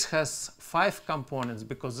 So this has 5 components,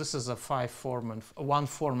 because this is a 1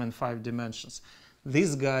 form in 5 dimensions.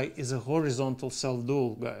 this guy is a horizontal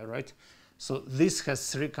self-dual guy, right? So this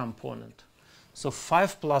has 3 components. So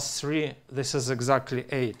 5 plus 3, this is exactly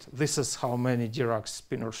 8. This is how many Dirac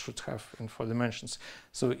spinors should have in 4 dimensions.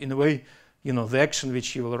 So in a way, you know, the action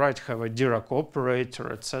which you will write have a Dirac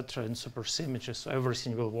operator, etc., in supersymmetry, so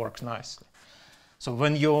everything will work nicely. So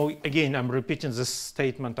when you, again, I'm repeating this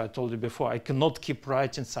statement I told you before, I cannot keep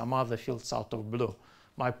writing some other fields out of blue.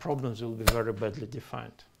 My problems will be very badly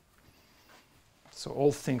defined. So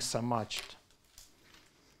all things are matched.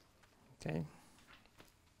 Okay.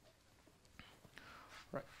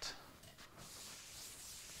 Right.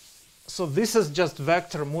 So this is just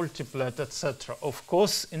vector multiplet, etc. Of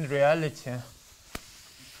course, in reality,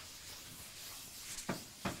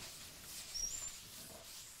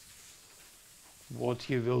 what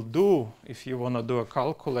you will do if you want to do a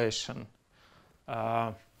calculation,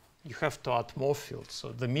 you have to add more fields. So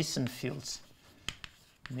the missing fields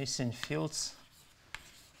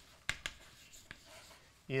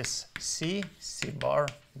is C, C bar,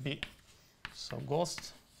 B. So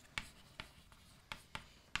ghost,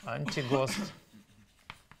 anti-ghost,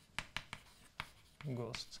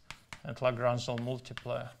 ghost, and Lagrangian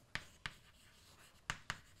multiplier.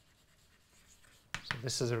 So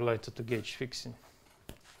this is related to gauge fixing.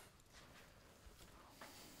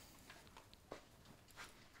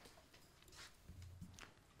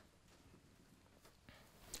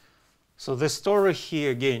 So the story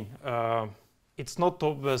here again, it's not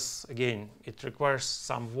obvious, again, it requires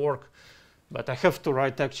some work, but I have to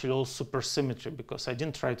write actually all supersymmetry because I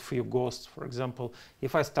didn't write for you ghosts. For example,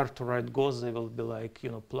 if I start to write ghosts, they will be like,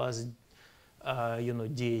 you know, plus, you know,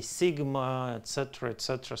 dA sigma, etc.,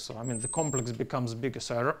 etc. So, I mean, the complex becomes bigger.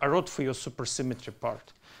 So I wrote for you supersymmetry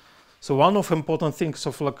part. So one of important things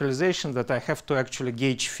of localization that I have to actually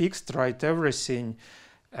gauge fixed, write everything,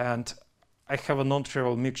 and I have a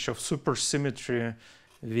non-trivial mixture of supersymmetry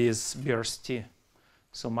with BRST.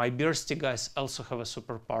 So my BRST guys also have a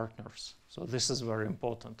super partners. So this is very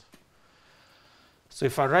important. So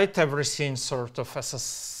if I write everything sort of as a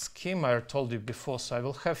schema I told you before, so I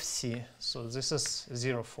will have C. So this is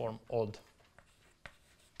 0 form odd.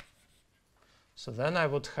 So then I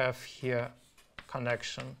would have here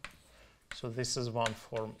connection. So this is 1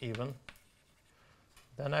 form even.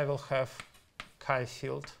 Then I will have chi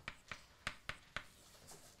field,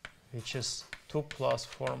 which is 2 plus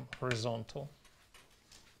form horizontal.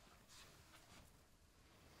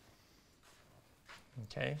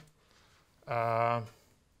 Okay. Well,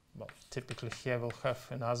 typically here we'll have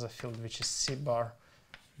another field which is C bar,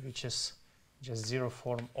 which is just 0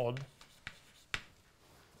 form odd.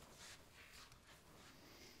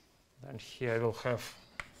 Then here I will have,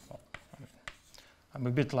 well, I'm a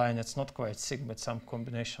bit lying, it's not quite sigma, it's some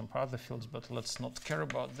combination of other fields, but let's not care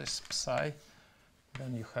about this psi.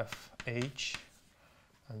 Then you have H,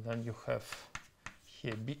 and then you have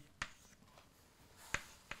here B.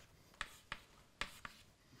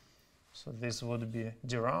 So this would be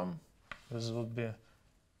DRAM, this would be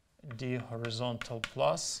D horizontal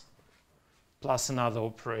plus another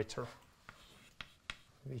operator,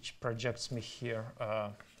 which projects me here.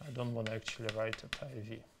 I don't want to actually write it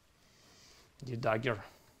IV. D dagger.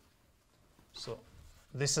 So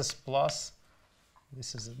this is plus,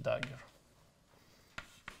 this is a dagger.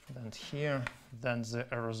 And here, then the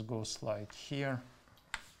arrows goes like here.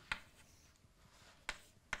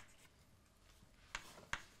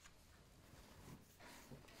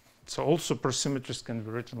 So all supersymmetries can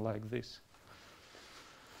be written like this.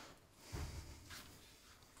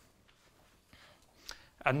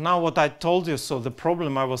 And now what I told you, so the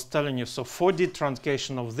problem I was telling you, so 4D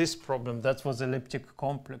truncation of this problem, that was elliptic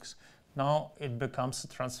complex. Now it becomes a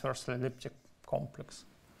transversal elliptic complex.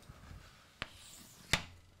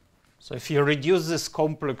 So if you reduce this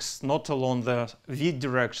complex not along the V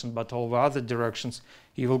direction, but all the other directions,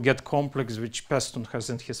 you will get complex which Peston has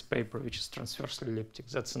in his paper, which is transversal elliptic.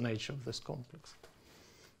 That's the nature of this complex.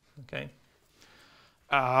 Okay.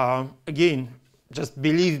 Again, just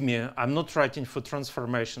believe me, I'm not writing for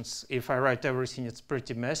transformations. If I write everything, it's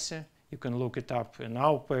pretty messy. You can look it up in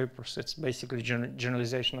our papers. It's basically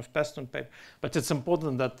generalization of Peston paper. But it's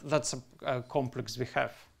important that that's a complex we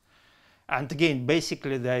have. And again,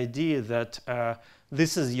 basically the idea that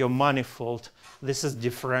this is your manifold, this is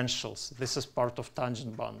differentials, this is part of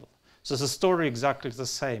tangent bundle. So the story exactly the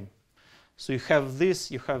same. So you have this,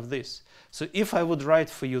 you have this. So if I would write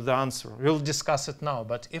for you the answer, we'll discuss it now,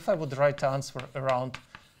 but if I would write the answer around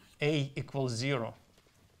A equals 0,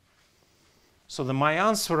 so my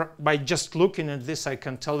answer, by just looking at this, I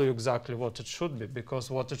can tell you exactly what it should be, because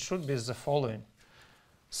what it should be is the following.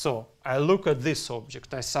 So I look at this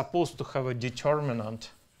object. I'm supposed to have a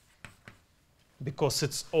determinant because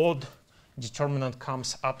it's odd, determinant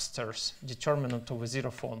comes upstairs. Determinant of a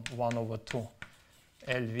zero form, 1/2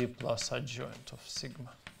 LV plus adjoint of sigma.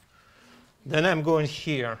 Then I'm going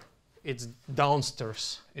here. It's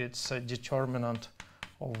downstairs. It's a determinant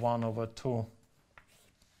of 1/2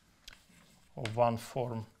 of one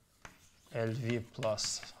form LV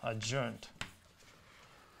plus adjoint.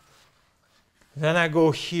 Then I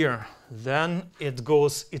go here. Then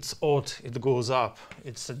it's odd, it goes up.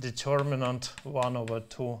 It's a determinant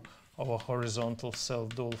 1/2 of a horizontal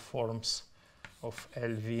self-dual forms of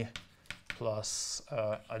LV plus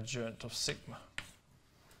adjoint of sigma.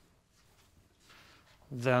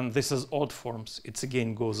 Then this is odd forms. It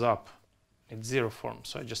again goes up. It's zero form,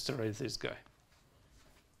 so I just erase this guy.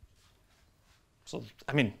 So,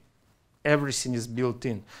 I mean, everything is built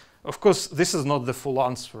in. Of course, this is not the full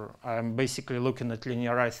answer. I'm basically looking at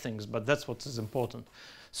linearized things, but that's what is important.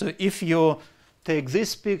 So if you take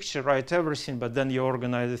this picture, write everything, but then you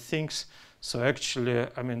organize the things. So actually,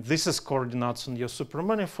 I mean, this is coordinates on your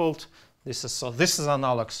supermanifold. This is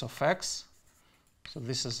analogous of x. So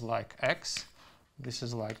this is like x. This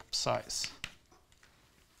is like psi's.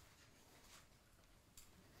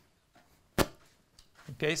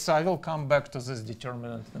 Okay, so I will come back to this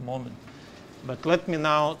determinant in a moment. But let me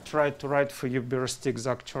now try to write for you BRST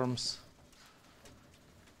exact terms.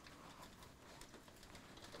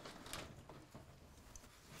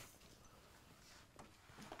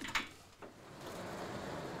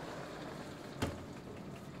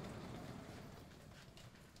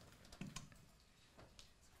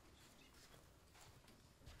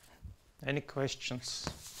 Any questions?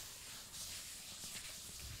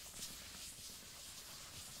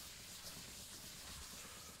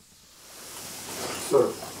 Sir,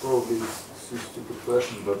 probably it's a stupid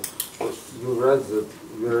question, but you read that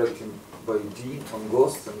we're acting by D on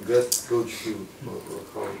ghosts and guest gauge field.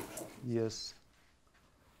 How? Yes.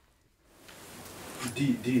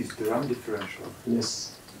 D is the RAM differential.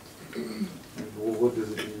 Yes. And what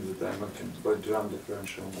does it mean that I'm acting by the RAM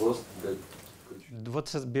differential on ghost and guest gauge?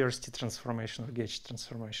 What is BRST transformation or gauge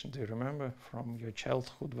transformation? Do you remember from your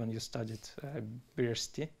childhood when you studied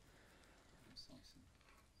BRST?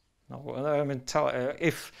 No, I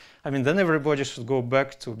mean, then everybody should go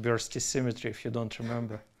back to BRST symmetry if you don't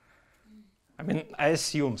remember. I mean, I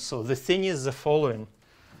assume. So the thing is the following.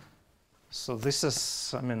 So this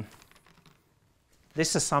is, I mean,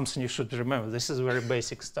 this is something you should remember. This is very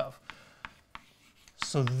basic stuff.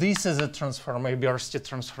 So this is a BRST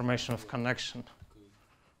transformation of connection.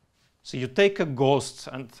 So you take a ghost,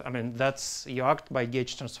 and I mean, you act by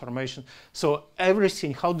gauge transformation. So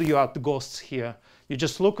everything, how do you add ghosts here? You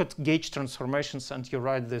just look at gauge transformations and you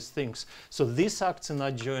write these things. So this acts in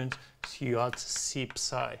adjoint, so you add C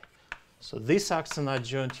psi. So this acts in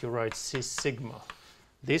adjoint, you write C sigma.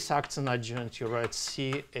 This acts in adjoint, you write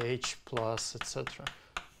C H plus, etc.,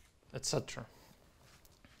 etc.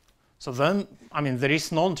 So then, I mean, there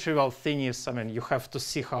is non-trivial thing is, I mean, you have to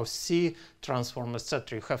see how C transform,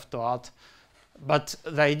 etc. You have to add. But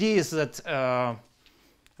the idea is that, I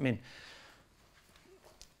mean,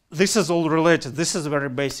 this is all related. This is very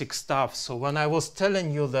basic stuff. So when I was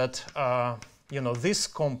telling you that, you know, this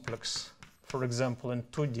complex, for example, in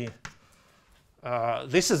 2D,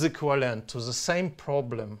 this is equivalent to the same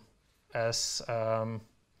problem as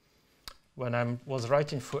when I was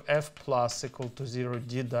writing for F plus equal to 0,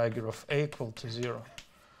 D dagger of A equal to 0.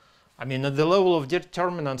 I mean, at the level of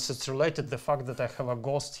determinants, it's related to the fact that I have a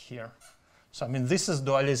ghost here. So, I mean, this is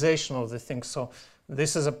dualization of the thing. So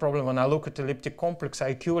this is a problem when I look at elliptic complex,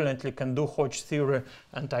 I equivalently can do Hodge theory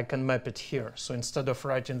and I can map it here. So instead of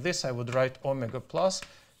writing this, I would write omega plus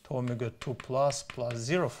to omega 2 plus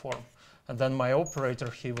 0 form. And then my operator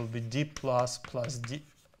here will be D plus D,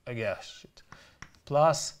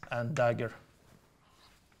 plus and dagger.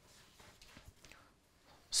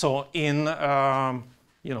 So in,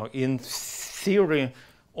 you know, in theory,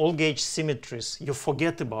 all gauge symmetries, you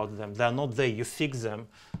forget about them. They're not there. You fix them.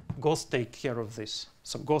 Ghosts take care of this.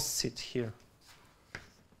 So ghosts sit here.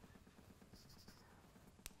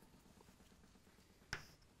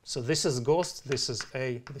 So this is ghost, this is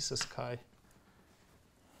A, this is chi.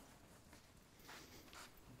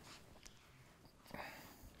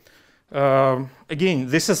 Again,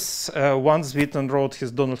 this is once Witten wrote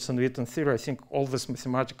his Donaldson-Witten theory. I think all these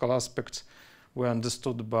mathematical aspects were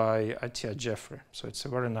understood by Attia Jeffrey. So it's a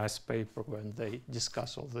very nice paper when they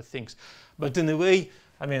discuss all the things. But in a way,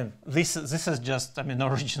 I mean, this is just, I mean,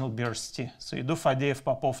 original BRST. So you do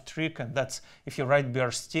Fadeev-Popov trick, and that's, if you write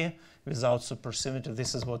BRST without supersymmetry,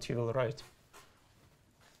 this is what you will write.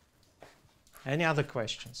 Any other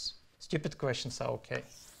questions? Stupid questions are okay.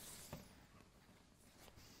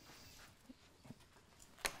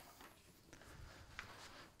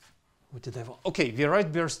 what did I want? Okay, we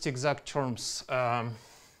write burst exact terms.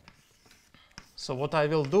 So what I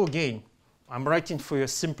will do again, I'm writing for you a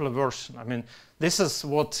simpler version. I mean, this is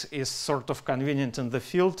what is sort of convenient in the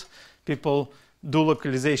field. People do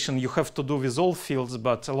localization you have to do with all fields,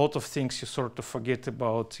 but a lot of things you sort of forget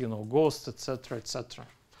about, you know, ghosts, etc., etc.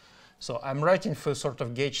 So I'm writing for sort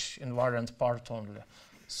of gauge invariant part only.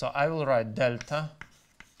 So I will write delta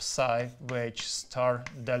psi wedge star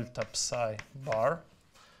delta psi bar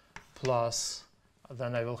plus,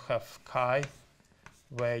 then I will have chi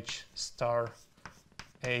wedge star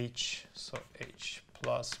h, so h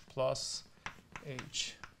plus plus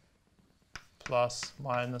h plus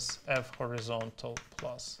minus f horizontal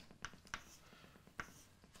plus.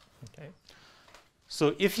 Okay.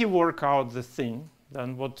 So if you work out the thing,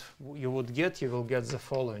 then what you would get, you will get the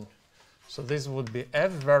following. So this would be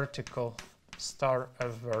f vertical star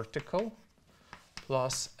f vertical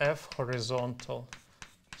plus f horizontal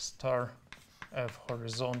star f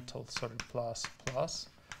horizontal, sorry, plus plus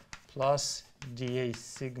plus dA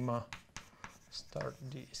sigma star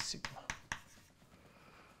dA sigma.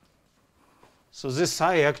 So this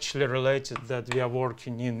I actually related that we are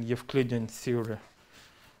working in Euclidean theory.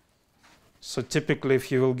 So typically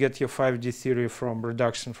if you will get your 5D theory from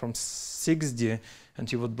reduction from 6D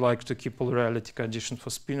and you would like to keep all reality conditions for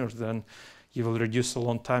spinors, then you will reduce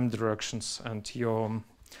along time directions and your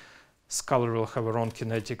scalar will have a wrong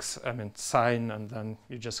kinetics, I mean sign, and then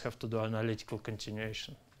you just have to do analytical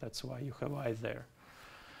continuation. That's why you have I there.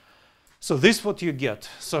 So this is what you get.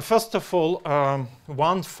 So first of all,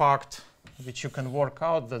 one fact which you can work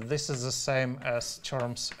out, that this is the same as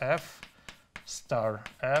terms f star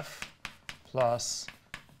f plus,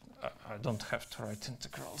 I don't have to write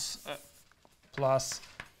integrals, plus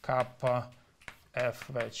kappa f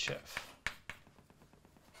wedge f.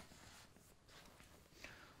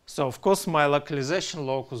 So of course my localization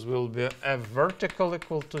locus will be f vertical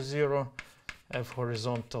equal to 0, f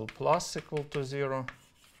horizontal plus equal to 0.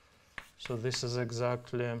 So this is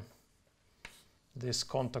exactly this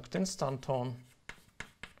contact instanton.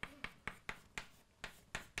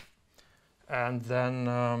 And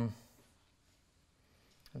then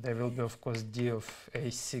there will be, of course, d of a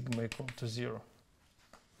sigma equal to 0.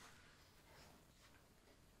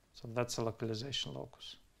 So that's a localization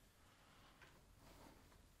locus.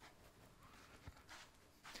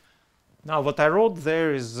 Now, what I wrote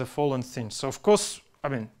there is the following thing. So, of course, I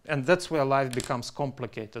mean, and that's where life becomes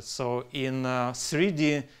complicated. So, in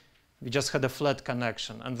 3D, we just had a flat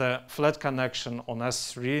connection, and the flat connection on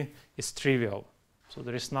S3 is trivial. So,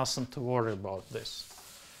 there is nothing to worry about this.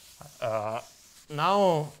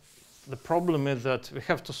 Now, the problem is that we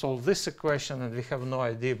have to solve this equation, and we have no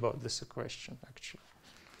idea about this equation, actually.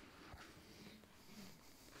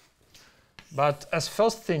 But as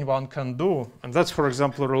first thing one can do, and that's, for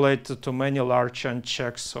example, related to many large n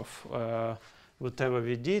checks of whatever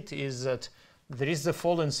we did, is that there is the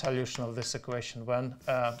following solution of this equation when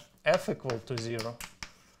f equal to 0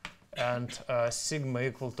 and sigma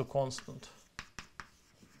equal to constant.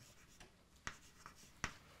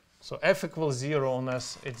 So f equals 0 on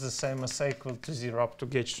S, it's the same as a equal to 0 up to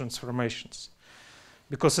gauge transformations,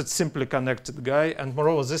 because it's simply connected guy. And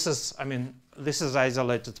moreover, this is, I mean, this is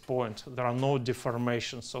isolated point. There are no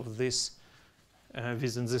deformations of this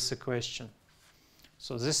within this equation.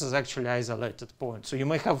 So this is actually isolated point. So you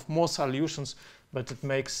may have more solutions, but it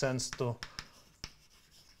makes sense to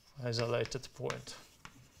isolated point.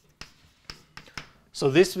 So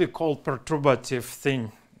this we call perturbative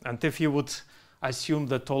thing. And if you would assume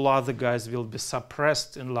that all other guys will be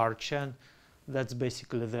suppressed in large n, that's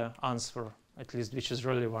basically the answer, at least which is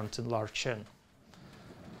relevant in large n.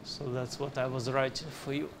 So that's what I was writing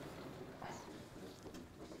for you.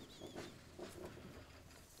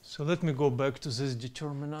 So let me go back to these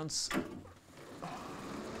determinants.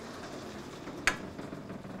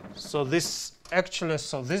 So this actually,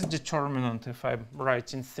 so this determinant, if I'm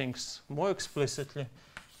writing things more explicitly,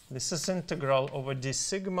 this is integral over d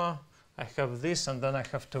sigma. I have this, and then I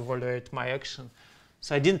have to evaluate my action.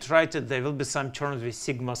 So I didn't write it. There will be some terms with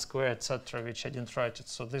sigma square, etc., which I didn't write it.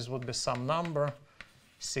 So this would be some number,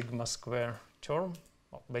 sigma square term,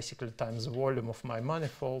 well, basically times the volume of my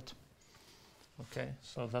manifold. Okay,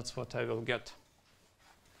 so that's what I will get.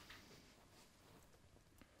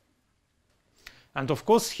 And of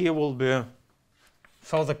course, here will be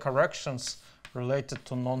further corrections related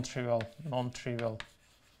to non-trivial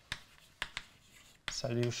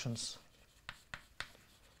solutions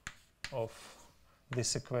of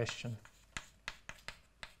this equation.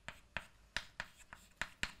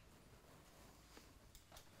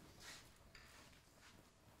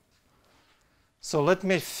 So let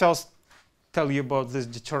me first tell you about these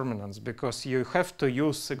determinants because you have to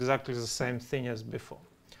use exactly the same thing as before.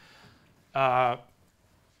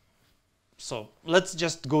 So let's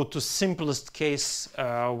just go to simplest case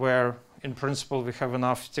where in principle we have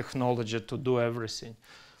enough technology to do everything.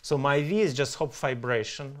 So my V is just Hopf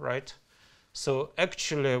vibration, right? So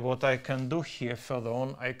actually what I can do here further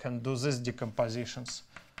on, I can do these decompositions.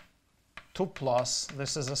 2 plus,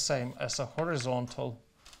 this is the same as a horizontal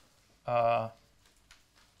 2,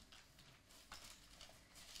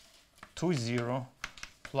 0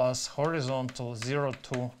 plus horizontal 0,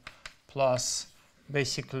 2 plus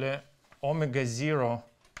basically omega 0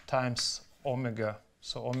 times omega.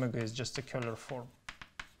 So omega is just a Euler form.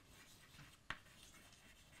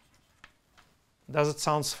 Does it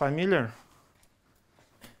sound familiar?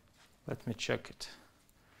 Let me check it.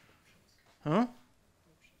 Huh?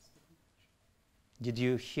 Did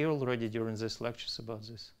you hear already during these lectures about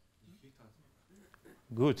this?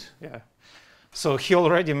 Good, yeah. So he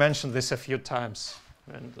already mentioned this a few times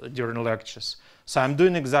during lectures. So I'm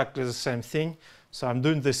doing exactly the same thing. So I'm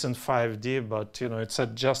doing this in 5D, but it's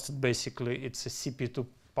adjusted basically. It's a CP2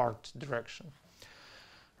 part direction.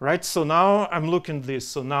 Right, so now I'm looking at this.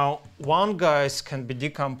 So now one guys can be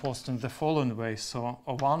decomposed in the following way. So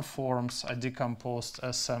one forms are decomposed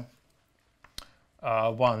as a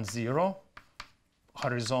 1, 0,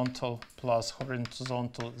 horizontal plus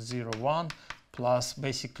horizontal 0, 1, plus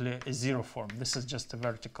basically a 0 form. This is just a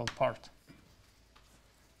vertical part.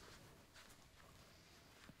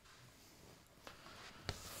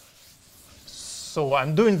 So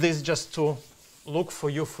I'm doing this just to look for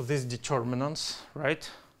you for these determinants, right?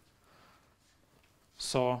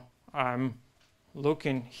 So I'm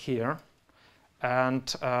looking here, and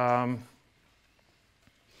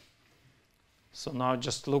so now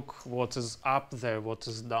just look what is up there, what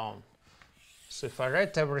is down. So if I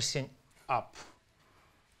write everything up,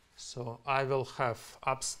 so I will have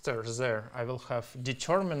upstairs there, I will have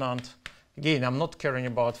determinant. Again, I'm not caring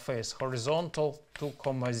about phase. Horizontal 2,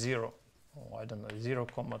 0. Oh, I don't know, 0,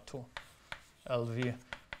 2 LV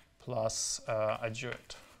plus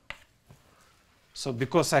adjoint. So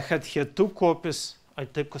because I had here 2 copies, I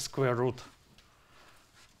take a square root.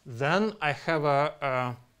 Then I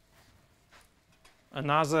have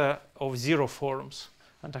another of 0 forms,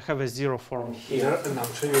 and I have a 0 form here. There are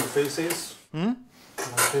non-trivial phases.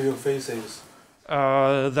 Non-trivial phases.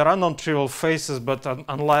 There are non-trivial phases, but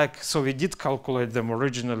unlike, so we did calculate them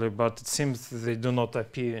originally, but it seems they do not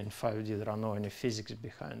appear in 5D. There are no any physics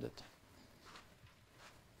behind it.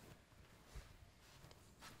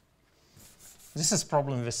 This is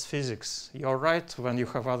problem with physics. You're right when you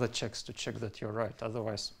have other checks to check that you're right.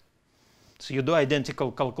 Otherwise, so you do identical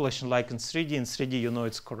calculation like in 3D. In 3D, you know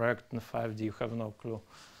it's correct. In 5D, you have no clue.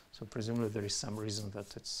 So presumably there is some reason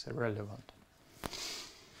that it's irrelevant.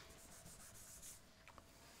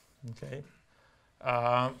 Okay.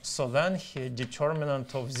 So then here,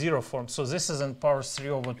 determinant of 0 form. So this is in power 3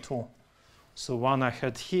 over 2. So one I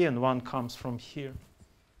had here, and one comes from here.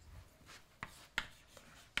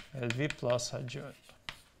 LV plus adjoint.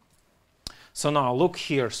 So now look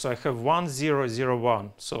here. So I have 1, 0, 0,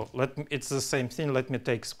 1. So it's the same thing. Let me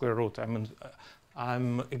take square root.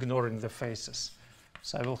 I'm ignoring the faces.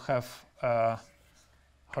 So I will have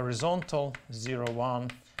horizontal 0,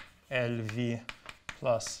 1 LV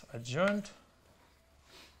plus adjoint.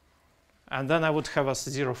 And then I would have a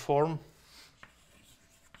 0 form.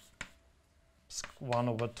 1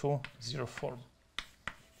 over 2, 0 form.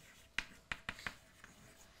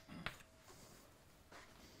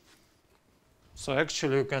 So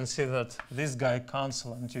actually you can see that this guy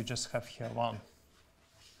cancels and you just have here 1.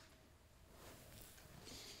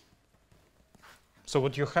 So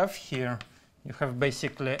what you have here, you have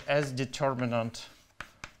basically as determinant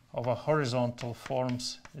of a horizontal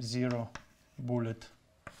forms 0 bullet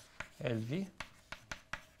LV.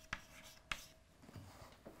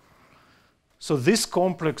 So this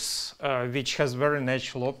complex, which has very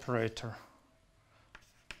natural operator.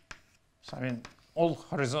 So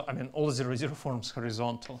all 0, 0 forms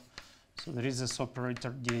horizontal. So there is this operator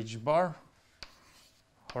DH bar,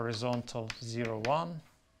 horizontal 0, 1,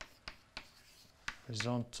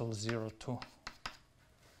 horizontal 0, 2.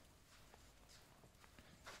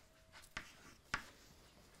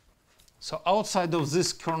 So outside of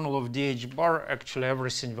this kernel of DH bar, actually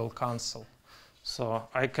everything will cancel. So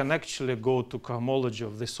I can actually go to cohomology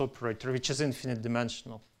of this operator, which is infinite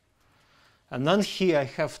dimensional. And then here I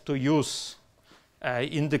have to use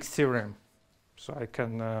index theorem. So I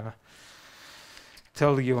can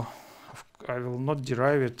tell you, I will not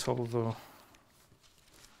derive it, although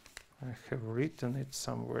I have written it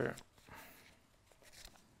somewhere.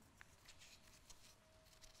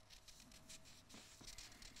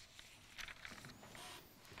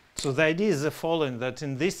 So the idea is the following, that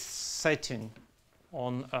in this setting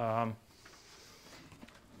on,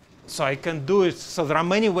 so I can do it, so there are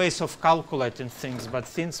many ways of calculating things, but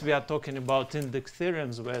since we are talking about index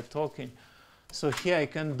theorems, we are talking, so here I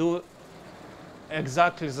can do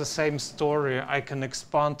exactly the same story. I can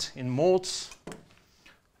expand in modes,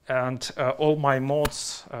 and all my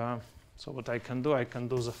modes, so what I can do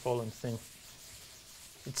the following thing.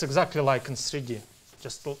 It's exactly like in 3D,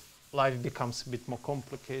 just life becomes a bit more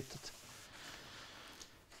complicated.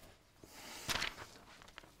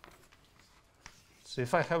 So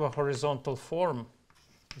if I have a horizontal form,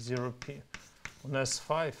 0p on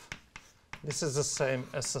S5, this is the same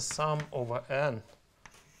as the sum over n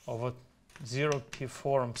over 0p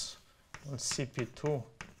forms on CP2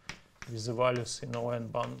 with the values in ON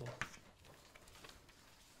bundle.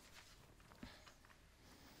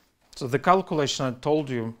 So the calculation I told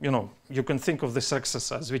you, you can think of this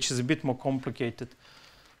exercise, which is a bit more complicated.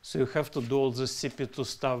 So you have to do all this CP2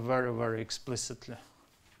 stuff very, very explicitly,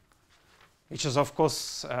 which is, of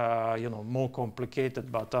course, more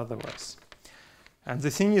complicated, but otherwise. And the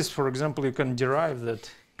thing is, for example, you can derive that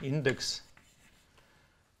index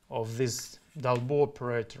of this Dalbo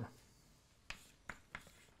operator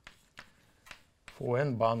for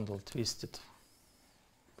n bundle twisted.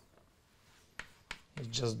 It's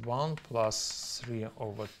just 1 plus 3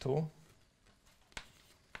 over 2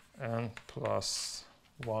 n plus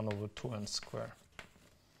 1 over 2n squared.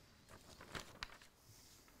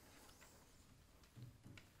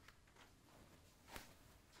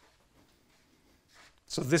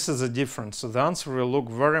 So this is the difference. So the answer will look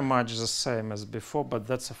very much the same as before, but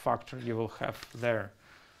that's a factor you will have there.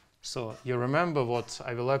 So you remember what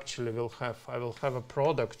I will actually have. I will have a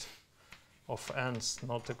product of n's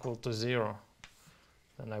not equal to 0.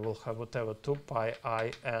 Then I will have whatever 2 pi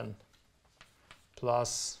I n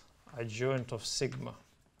plus adjoint of sigma.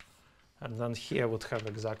 And then here I would have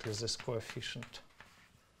exactly this coefficient.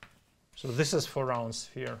 So this is for round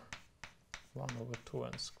sphere, 1 over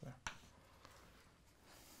 2n squared.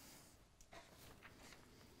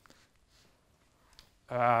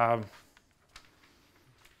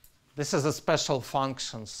 This is a special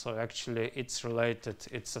function, so actually it's related.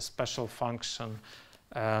 It's a special function,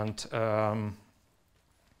 and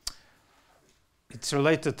it's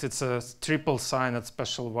related. It's a triple sign at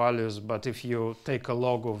special values, but if you take a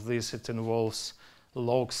log of this, it involves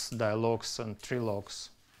logs, dilogs, and trilogs.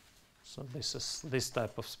 So this is this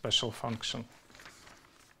type of special function.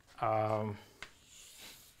 But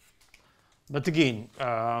again,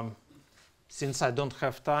 since I don't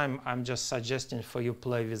have time, I'm just suggesting for you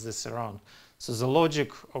play with this around. So the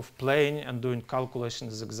logic of playing and doing calculation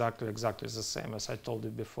is exactly the same as I told you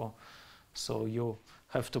before. So you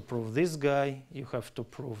have to prove this guy, you have to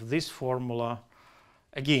prove this formula.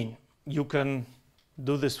 Again, you can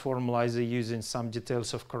do this formula either using some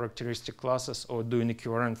details of characteristic classes or doing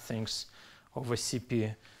equivalent things over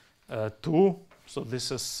CP2. So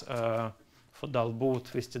this is for Dalbo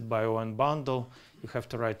twisted by ON bundle. You have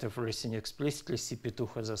to write everything explicitly.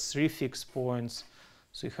 CP2 has a 3 fixed points.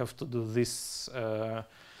 So you have to do this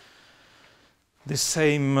the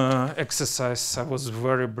same exercise I was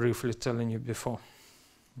very briefly telling you before.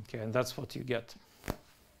 Okay, and that's what you get.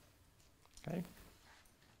 Okay.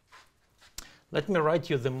 Let me write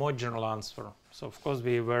you the more general answer. So of course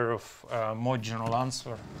be aware of more general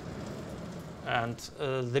answer. And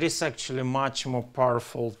there is actually a much more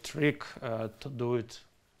powerful trick to do it,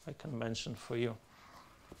 I can mention for you.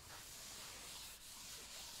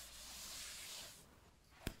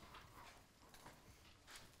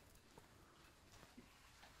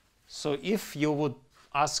 So if you would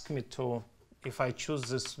ask me to, if I choose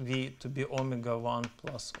this V to be omega 1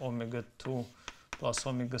 plus omega 2 plus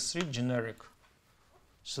omega 3 generic,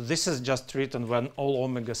 so this is just written when all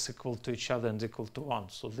omegas equal to each other and equal to 1.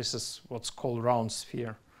 So this is what's called round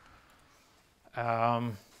sphere. I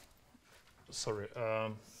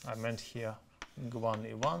meant here omega 1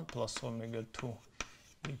 E1 plus omega 2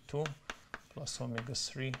 E2 plus omega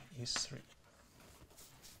 3 E3.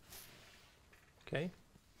 Okay.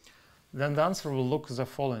 Then the answer will look the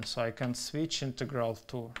following. So I can switch integral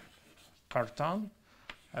to Cartan.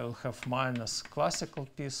 I will have minus classical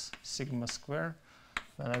piece sigma square.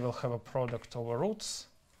 Then I will have a product over roots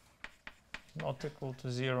not equal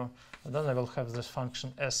to 0. And then I will have this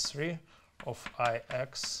function S3 of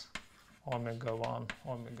Ix omega 1,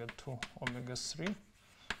 omega 2, omega 3.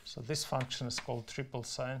 So this function is called triple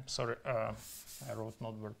sign. Sorry, I wrote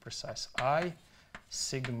not very precise. I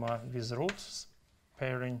sigma with roots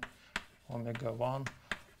pairing omega 1,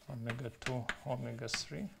 omega 2, omega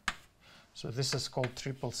 3. So this is called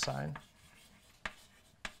triple sign.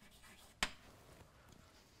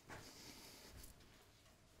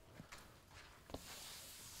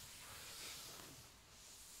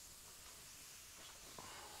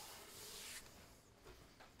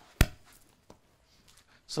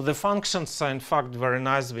 So the functions are in fact very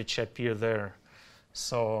nice which appear there.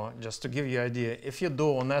 So just to give you an idea, if you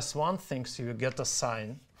do on S1 things, you get a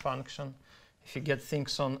sine function. If you get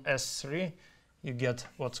things on S3, you get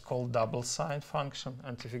what's called double sine function.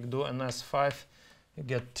 And if you do an S5, you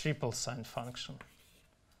get triple sine function.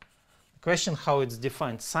 The question how it's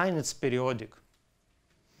defined. Sine is periodic.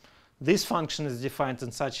 This function is defined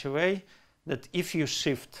in such a way that if you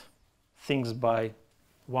shift things by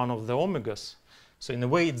one of the omegas, so in a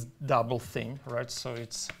way it's double thing, right? So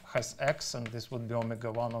it has x, and this would be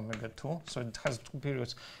omega 1, omega 2. So it has two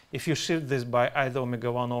periods. If you shift this by either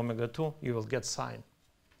omega 1 or omega 2, you will get sine.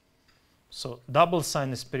 So double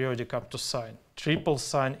sine is periodic up to sine. Triple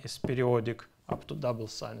sine is periodic up to double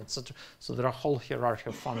sine, etc. So there are a whole hierarchy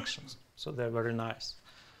of functions. So they're very nice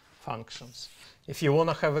functions. If you want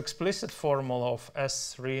to have explicit formula of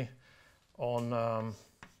S3 on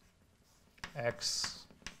x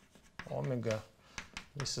omega,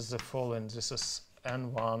 this is the following. This is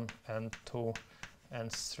n1, n2,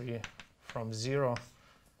 n3 from 0.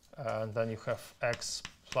 And then you have x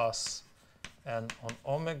plus n on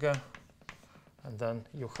omega. And then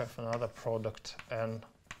you have another product n1,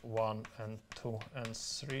 n2,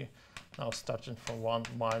 n3. Now starting from 1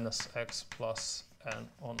 minus x plus n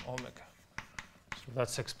on omega. So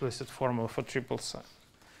that's explicit formula for triple sine.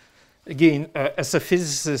 Again, as a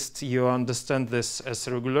physicist, you understand this as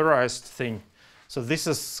a regularized thing. So this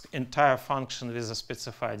is entire function with a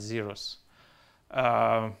specified zeros.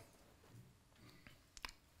 Again,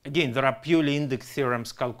 there are purely index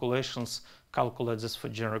theorems calculations, calculate this for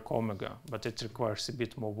generic omega, but it requires a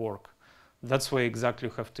bit more work. That's why exactly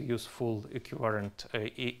you have to use full equivalent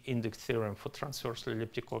index theorem for transversal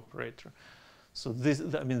elliptic operator. So this,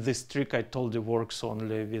 I mean, this trick I told you works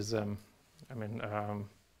only with,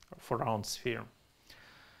 for round sphere.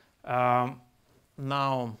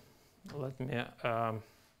 Now, let me,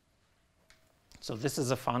 so this is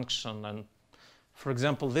a function, and for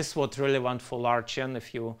example, this is what relevant for large n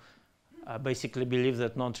if you basically believe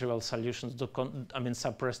that non-trivial solutions do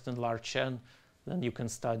suppressed in large n, then you can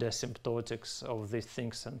study asymptotics of these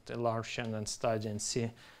things and large n and study and see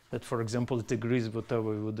that, for example, it agrees with whatever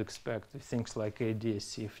we would expect, with things like AD,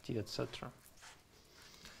 CFT, etc.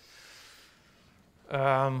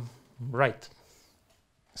 Right.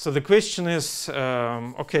 So the question is,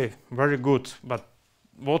 okay, very good, but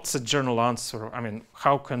what's the general answer? I mean,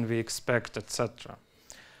 how can we expect, etc.?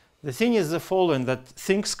 The thing is the following, that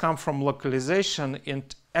things come from localization,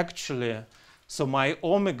 and actually, so my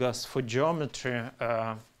omegas for geometry,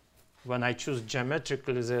 when I choose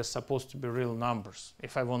geometrically, they're supposed to be real numbers.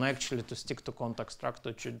 If I want actually to stick to contact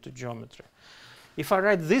structure, to geometry. If I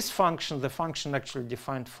write this function, the function actually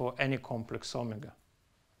defined for any complex omega.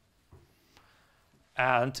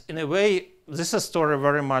 And in a way, this is a story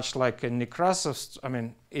very much like in Nekrasov. I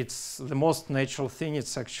mean, it's the most natural thing.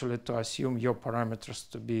 It's actually to assume your parameters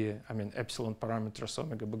to be, epsilon parameters,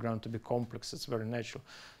 omega background to be complex. It's very natural.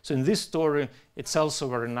 So in this story, it's also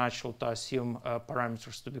very natural to assume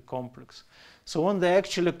parameters to be complex. So when they're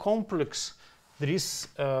actually complex, there is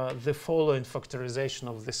the following factorization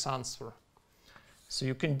of this answer. So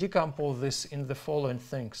you can decompose this in the following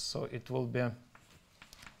things. So it will be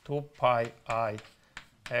 2 pi I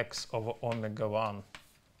x over omega 1,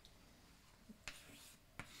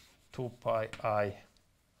 2 pi I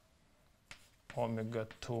omega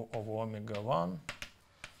 2 over omega 1,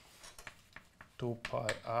 2 pi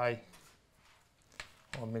I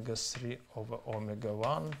omega 3 over omega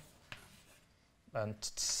 1, and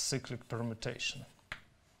cyclic permutation.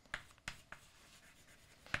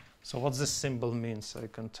 So what this symbol means, I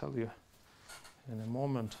can tell you in a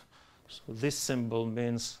moment. So this symbol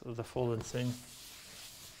means the following thing.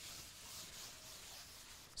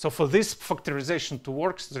 So for this factorization to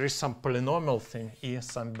work, there is some polynomial thing, E,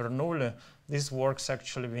 some Bernoulli. This works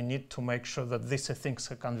actually, we need to make sure that these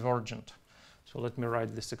things are convergent. So let me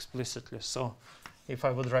write this explicitly. So if I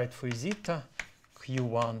would write for zeta,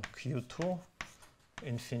 Q1, Q2,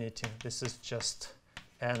 infinity, this is just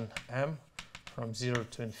Nm from 0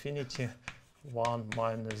 to infinity, 1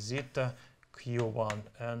 minus zeta, Q1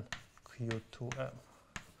 and Q2m.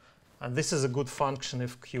 And this is a good function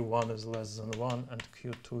if Q1 is less than 1 and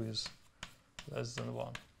Q2 is less than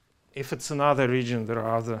 1. If it's another region, there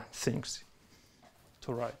are other things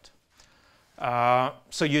to write.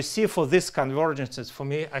 So you see for this convergences, for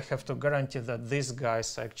me, I have to guarantee that these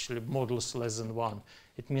guys actually modulus less than 1.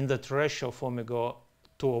 It means that ratio of omega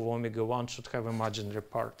 2 over omega 1 should have imaginary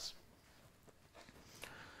parts.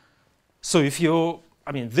 So if you,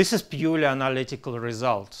 this is purely analytical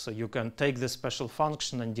result. So you can take the special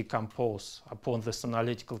function and decompose upon this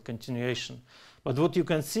analytical continuation. But what you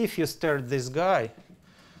can see if you stare at this guy,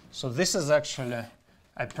 So this is actually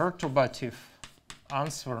a perturbative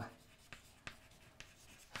answer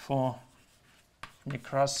for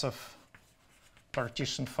Nekrasov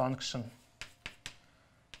partition function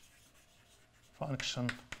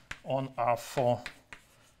on R4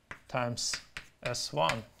 times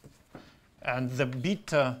S1. And the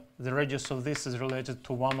beta, the radius of this is related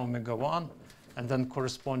to 1 omega 1, and then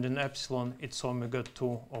corresponding epsilon, it's omega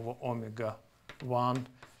 2 over omega 1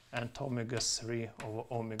 and omega 3 over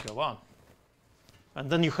omega 1. And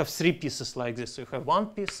then you have three pieces like this. So you have one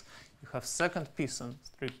piece, you have second piece, and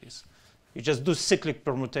three pieces. You just do cyclic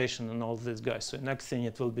permutation in all these guys. So next thing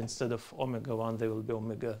it will be, instead of omega 1, they will be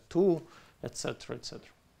omega 2, etc., etc.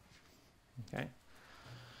 Okay.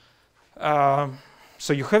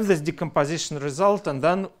 So you have this decomposition result, and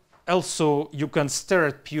then also you can stare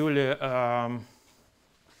at purely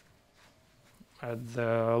at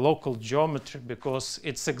the local geometry, because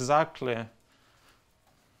it's exactly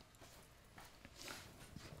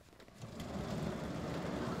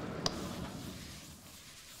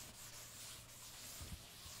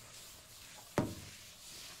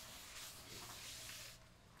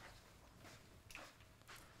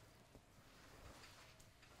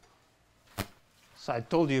so I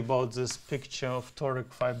told you about this picture of toric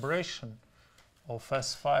vibration of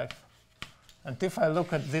S5. And if I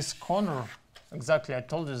look at this corner, exactly, I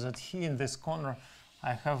told you that here in this corner,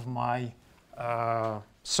 I have my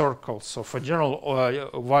circle. So for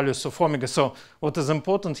general values of omega. So what is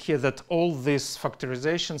important here, that all these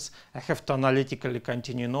factorizations, I have to analytically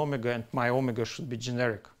continue in omega, and my omega should be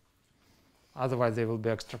generic. Otherwise, there will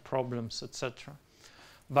be extra problems, etc.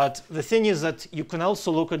 But the thing is that you can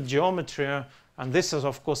also look at geometry. And this is,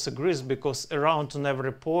 of course, agrees, because around on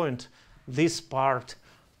every point, this part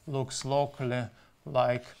looks locally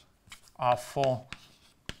like R4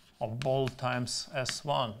 of ball times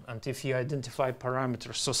S1. And if you identify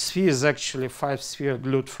parameters, so sphere is actually 5 sphere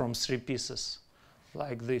glued from 3 pieces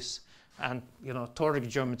like this. And, you know, toric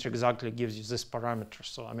geometry exactly gives you this parameter.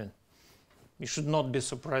 So, I mean, you should not be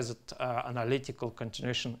surprised that analytical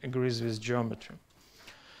continuation agrees with geometry.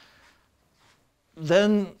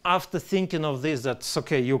 Then, after thinking of this, that's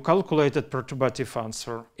okay, you calculated perturbative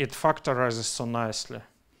answer, it factorizes so nicely,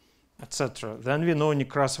 etc. Then we know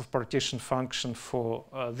Nekrasov partition function for,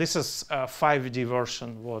 this is a 5D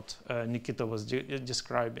version, what Nikita was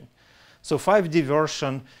describing. So 5D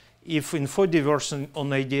version, if in 4D version on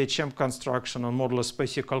ADHM construction on modular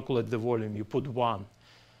space, you calculate the volume, you put 1.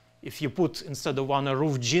 If you put, instead of 1, a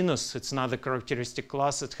roof genus, it's another characteristic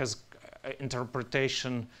class, it has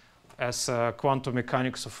interpretation as quantum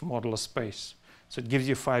mechanics of modular space. So it gives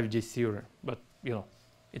you 5D theory, but you know,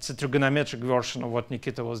 it's a trigonometric version of what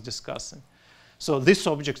Nikita was discussing. So these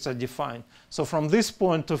objects are defined. So from this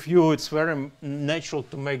point of view, it's very natural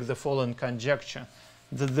to make the following conjecture,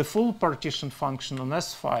 that the full partition function on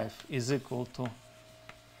S5 is equal to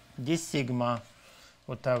d sigma,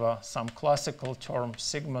 whatever, some classical term,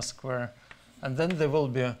 sigma square, and then there will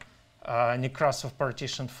be Nekrasov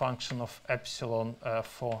partition function of epsilon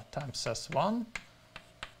 4 times S1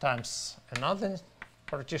 times another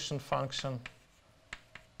partition function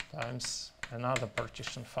times another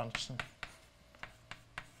partition function.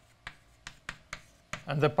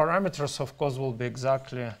 And the parameters, of course, will be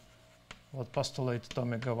exactly what postulated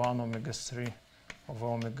omega 1, omega 3 over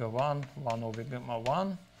omega 1, 1 omega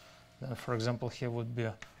 1. Then, for example, here would be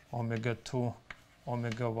omega 2,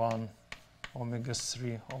 omega 1, omega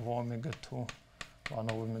 3 over omega 2,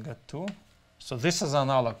 1 over omega 2. So this is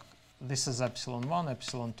analog. This is epsilon 1,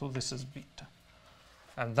 epsilon 2, this is beta.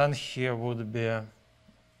 And then here would be,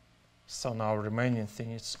 so now remaining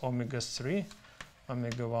thing, it's omega 3,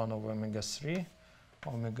 omega 1 over omega 3,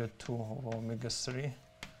 omega 2 over omega 3,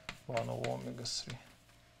 1 over omega 3.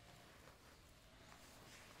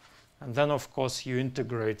 And then, of course, you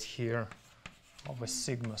integrate here over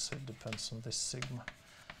sigma, so it depends on this sigma.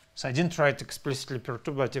 So I didn't write explicitly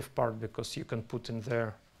perturbative part because you can put in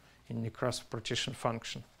there in Nekrasov partition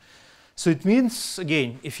function. So it means,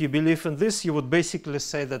 again, if you believe in this, you would basically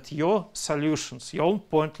say that your solutions, your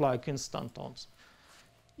point-like instantons,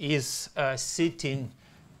 is sitting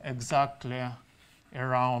exactly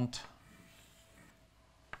around,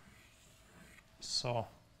 so,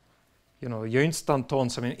 you know, your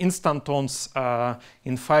instantons, I mean, instantons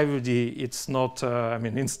in 5D, it's not, I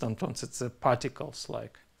mean, instantons, it's particles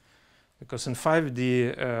like. Because in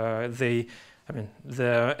 5D, I mean,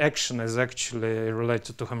 the action is actually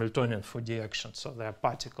related to Hamiltonian 4D action, so there are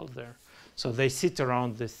particles there. So they sit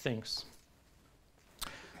around these things.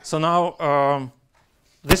 So now,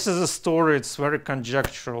 this is a story, it's very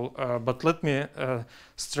conjectural, but let me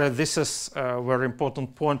stress this is a very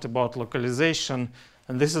important point about localization,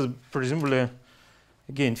 And this is presumably,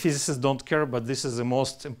 again, physicists don't care, but this is the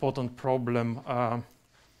most important problem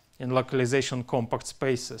in localization compact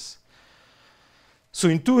spaces. So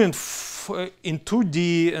in 2D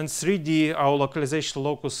and 3D, our localization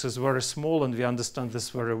locus is very small, and we understand this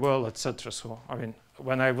very well, etc. So, I mean,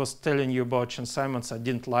 when I was telling you about Chern-Simons, I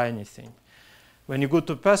didn't lie anything. When you go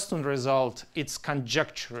to Peston result, it's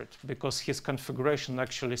conjectured because his configuration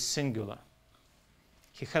actually is singular.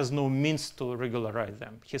 He has no means to regularize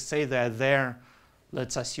them. He say they're there,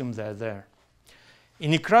 let's assume they're there.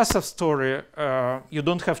 In Nekrasov's story, you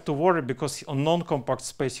don't have to worry because on non-compact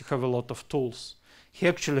space you have a lot of tools. He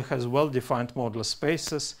actually has well-defined modular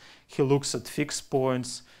spaces. He looks at fixed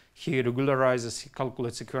points. He regularizes, he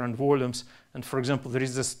calculates equivalent volumes. And for example, there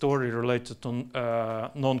is a story related to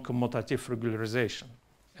non-commutative regularization.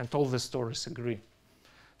 And all the stories agree.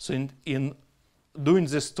 So in doing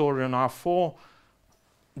this story on R4,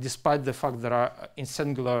 despite the fact there are in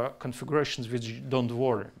singular configurations which don't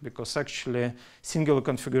worry, because actually singular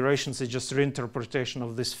configurations is just reinterpretation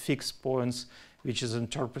of these fixed points which is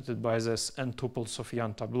interpreted by this n tuples of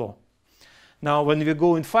Jan tableau. Now, when we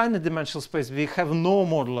go in finite dimensional space, we have no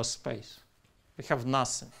modular space. We have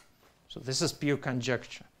nothing. So this is pure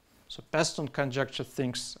conjecture. So Peston conjecture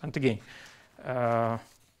thinks, and again,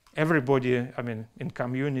 everybody, I mean, in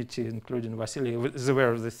community, including Vasily, is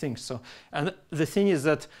aware of the thing. So, and the thing is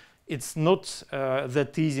that it's not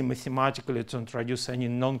that easy mathematically to introduce any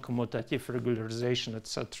non-commutative regularization,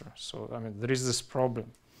 etc. So, I mean, there is this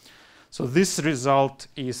problem. So this result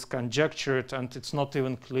is conjectured, and it's not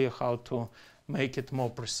even clear how to make it more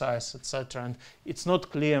precise, etc. And it's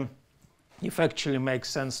not clear if actually makes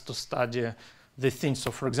sense to study the thing.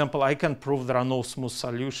 So for example, I can prove there are no smooth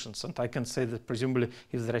solutions, and I can say that presumably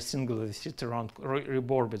if there are singular, they sit around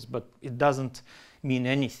reorbits, but it doesn't mean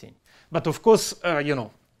anything. But of course, you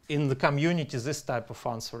know, in the community, this type of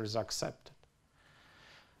answer is accepted.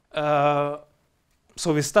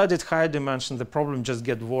 So we studied higher dimension. The problem just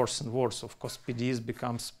gets worse and worse. Of course, PDEs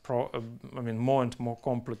becomes more and more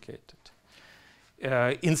complicated.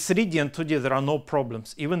 In 3D and 2D, there are no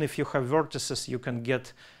problems. Even if you have vertices, you can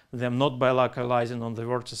get them not by localizing on the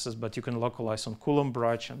vertices, but you can localize on Coulomb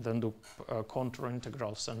branch and then do contour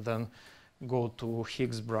integrals and then go to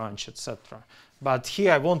Higgs branch, etc. But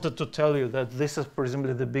here I wanted to tell you that this is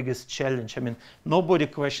presumably the biggest challenge. I mean, nobody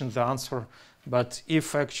questioned the answer, but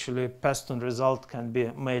if actually Peston result can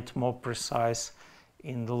be made more precise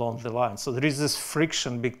along the line. So there is this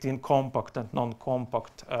friction between compact and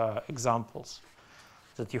non-compact examples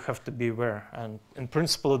that you have to be aware. And in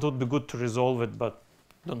principle, it would be good to resolve it, but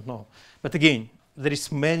don't know. But again, there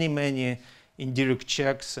is many indirect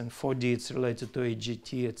checks, and 4D it's related to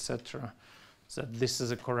AGT, etc. So this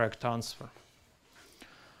is a correct answer.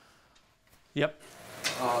 Yep.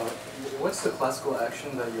 What's the classical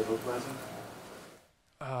action that you're localizing?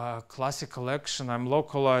 Classical action, I'm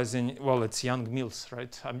localizing, well, it's Young-Mills,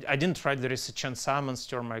 right? I didn't write, there is a Chern-Simons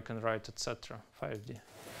term I can write, etc. 5D.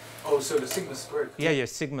 Oh, so the sigma squared. Yeah,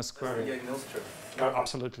 sigma squared. Yeah, Young-Mills term.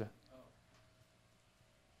 Absolutely.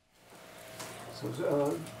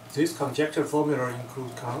 So this conjecture formula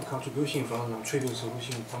includes contribution from non-trivial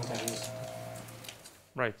solution sometimes.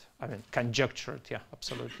 Right. I mean, conjectured. Yeah,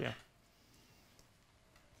 absolutely. Yeah.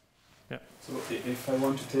 Yeah. So if I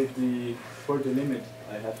want to take for the limit,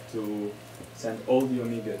 I have to send all the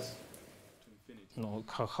omegas to infinity. No,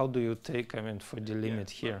 how do you take, I mean, for the limit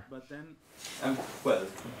here? But then, well,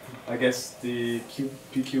 I guess the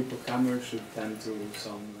PQ per camera should tend to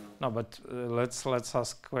some... No, but let's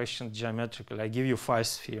ask question geometrically. I give you 5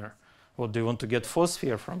 sphere. What, do you want to get 4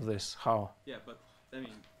 sphere from this? How? Yeah, but I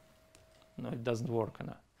mean... No, it doesn't work.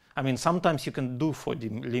 No. I mean, sometimes you can do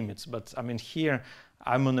 4D limits, but I mean, here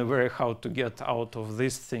I'm unaware how to get out of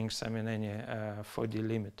these things, I mean, any 4D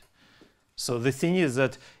limit. So the thing is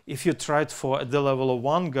that if you tried at the level of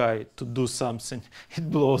one guy to do something, it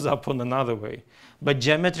blows up on another way. But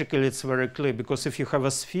geometrically, it's very clear, because if you have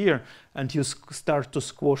a sphere and you start to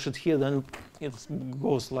squash it here, then it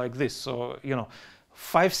goes like this. So, you know,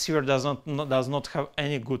 5 sphere does not have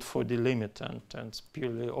any good 4D limit, and it's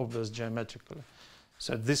purely obvious geometrically.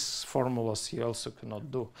 So these formulas you also cannot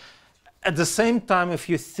do. At the same time, if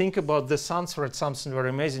you think about this answer, it's something very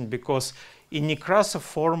amazing, because in Nekrasov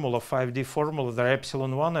formula, 5D formula, there are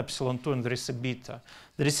epsilon 1, epsilon 2, and there is a beta.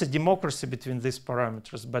 There is a democracy between these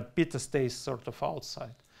parameters, but beta stays sort of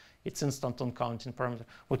outside. It's instant on counting parameter.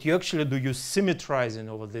 What you actually do, you're symmetrizing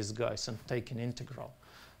over these guys and take an integral.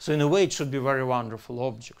 So in a way, it should be a very wonderful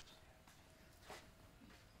object.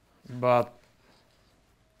 But,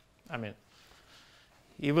 I mean,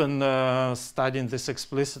 even studying this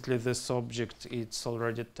explicitly, this object, it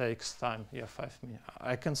already takes time. Yeah, 5 minutes.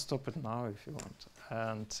 I can stop it now if you want.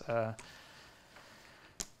 And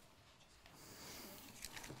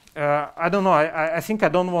I don't know. I think I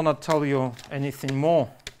don't want to tell you anything more.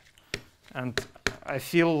 And I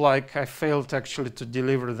feel like I failed actually to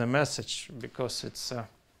deliver the message because it's,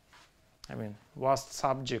 I mean, vast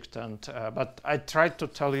subject. And but I tried to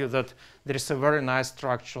tell you that there is a very nice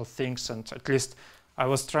structural things, and at least I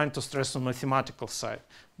was trying to stress on mathematical side.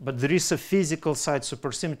 But there is a physical side,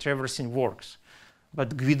 supersymmetry, everything works.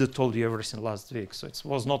 But Guido told you everything last week, so it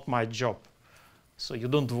was not my job. So you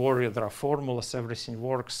don't worry, there are formulas, everything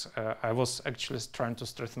works. I was actually trying to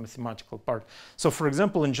stress the mathematical part. So for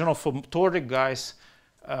example, in general, for toric guys,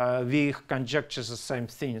 we conjecture the same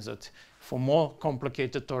thing, that for more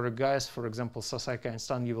complicated toric guys, for example,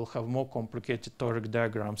 Sasaki-Einstein, you will have more complicated toric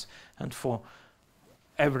diagrams. And for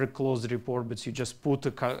every closed group orbits, you just put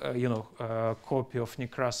a copy of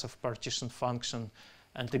Nekrasov partition function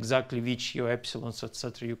and exactly which your epsilons,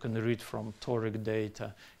 etc., you can read from toric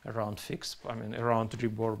data around fixed, I mean, around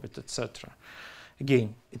rib orbit, etc.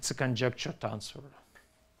 Again, it's a conjectured answer.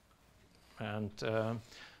 And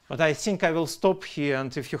but I think I will stop here,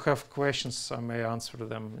 and if you have questions, I may answer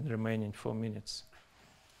them in the remaining 4 minutes.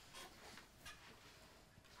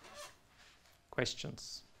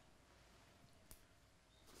 Questions?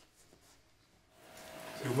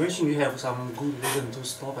 You mentioned you have some good reason to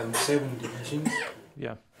stop at 7 dimensions.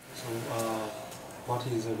 Yeah. So what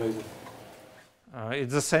is the reason?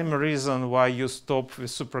 It's the same reason why you stop with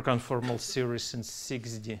superconformal series in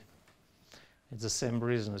 6D. It's the same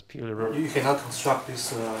reason as purely. You cannot construct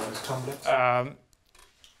this complex?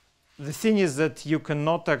 The thing is that you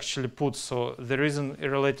cannot actually put, so the reason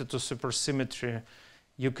related to supersymmetry,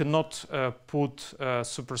 you cannot put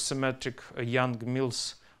supersymmetric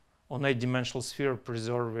Young-Mills on a dimensional sphere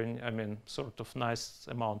preserving, I mean, sort of nice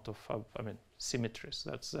amount of, I mean, symmetries.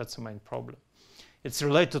 That's the main problem. It's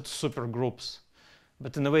related to supergroups,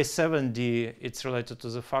 but in a way 7D, it's related to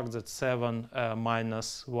the fact that 7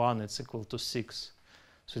 minus 1 is equal to 6.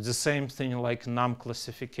 So it's the same thing like num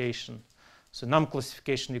classification. So num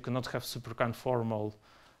classification, you cannot have superconformal,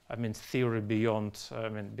 I mean, theory beyond, I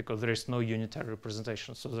mean, because there is no unitary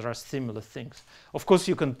representation. So there are similar things. Of course,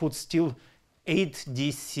 you can put still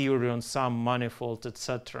 8D theory on some manifold,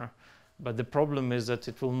 etc. But the problem is that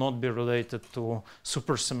it will not be related to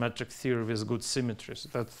supersymmetric theory with good symmetries.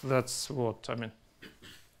 That's what, I mean.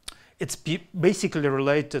 It's basically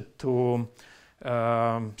related to,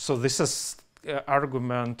 so this is,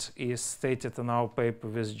 argument is stated in our paper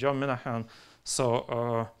with John Minahan.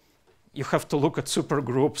 So you have to look at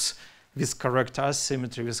supergroups with correct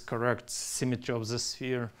asymmetry, with correct symmetry of the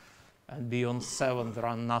sphere, and beyond 7 there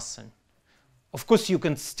are nothing. Of course, you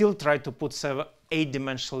can still try to put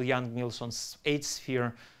 8-dimensional Young-Mills on 8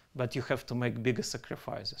 sphere, but you have to make bigger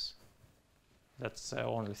sacrifices. That's the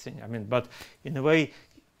only thing. I mean, but in a way,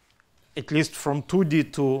 at least from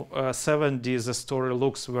 2D to 7D, the story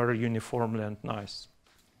looks very uniformly and nice.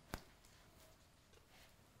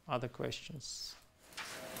 Other questions?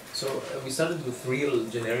 So we started with real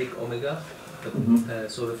generic omega, but,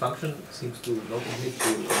 so the function seems to not admit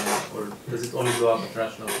to, or does it only go up at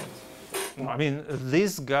rational points? I mean,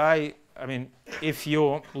 this guy, I mean, if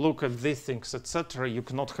you look at these things, etc., you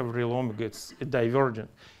cannot have real omega, it's divergent.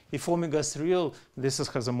 If omega is real, this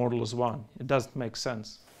has a modulus 1. It doesn't make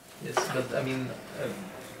sense. Yes, but I mean,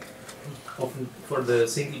 often for the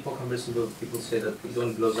single Pochhammer people say that it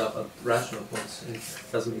only blows up at rational points, and it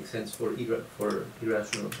doesn't make sense for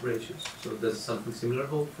irrational ratios. So does something similar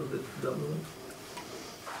hold for the double one?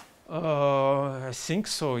 I think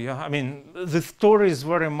so, yeah. I mean, the story is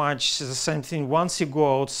very much the same thing. Once you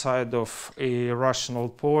go outside of irrational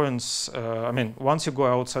points, I mean, once you go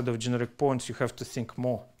outside of generic points, you have to think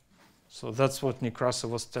more. So that's what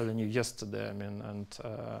Nekrasov was telling you yesterday. I mean, and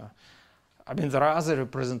I mean, there are other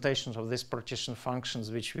representations of these partition functions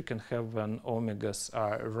which we can have when omegas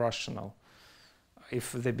are irrational.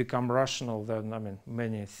 If they become rational, then I mean,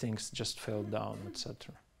 many things just fell down,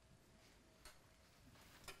 etc.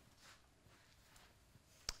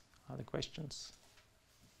 Other questions?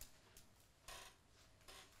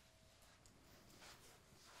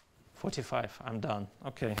 .45, I'm done.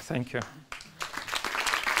 Okay, thank you.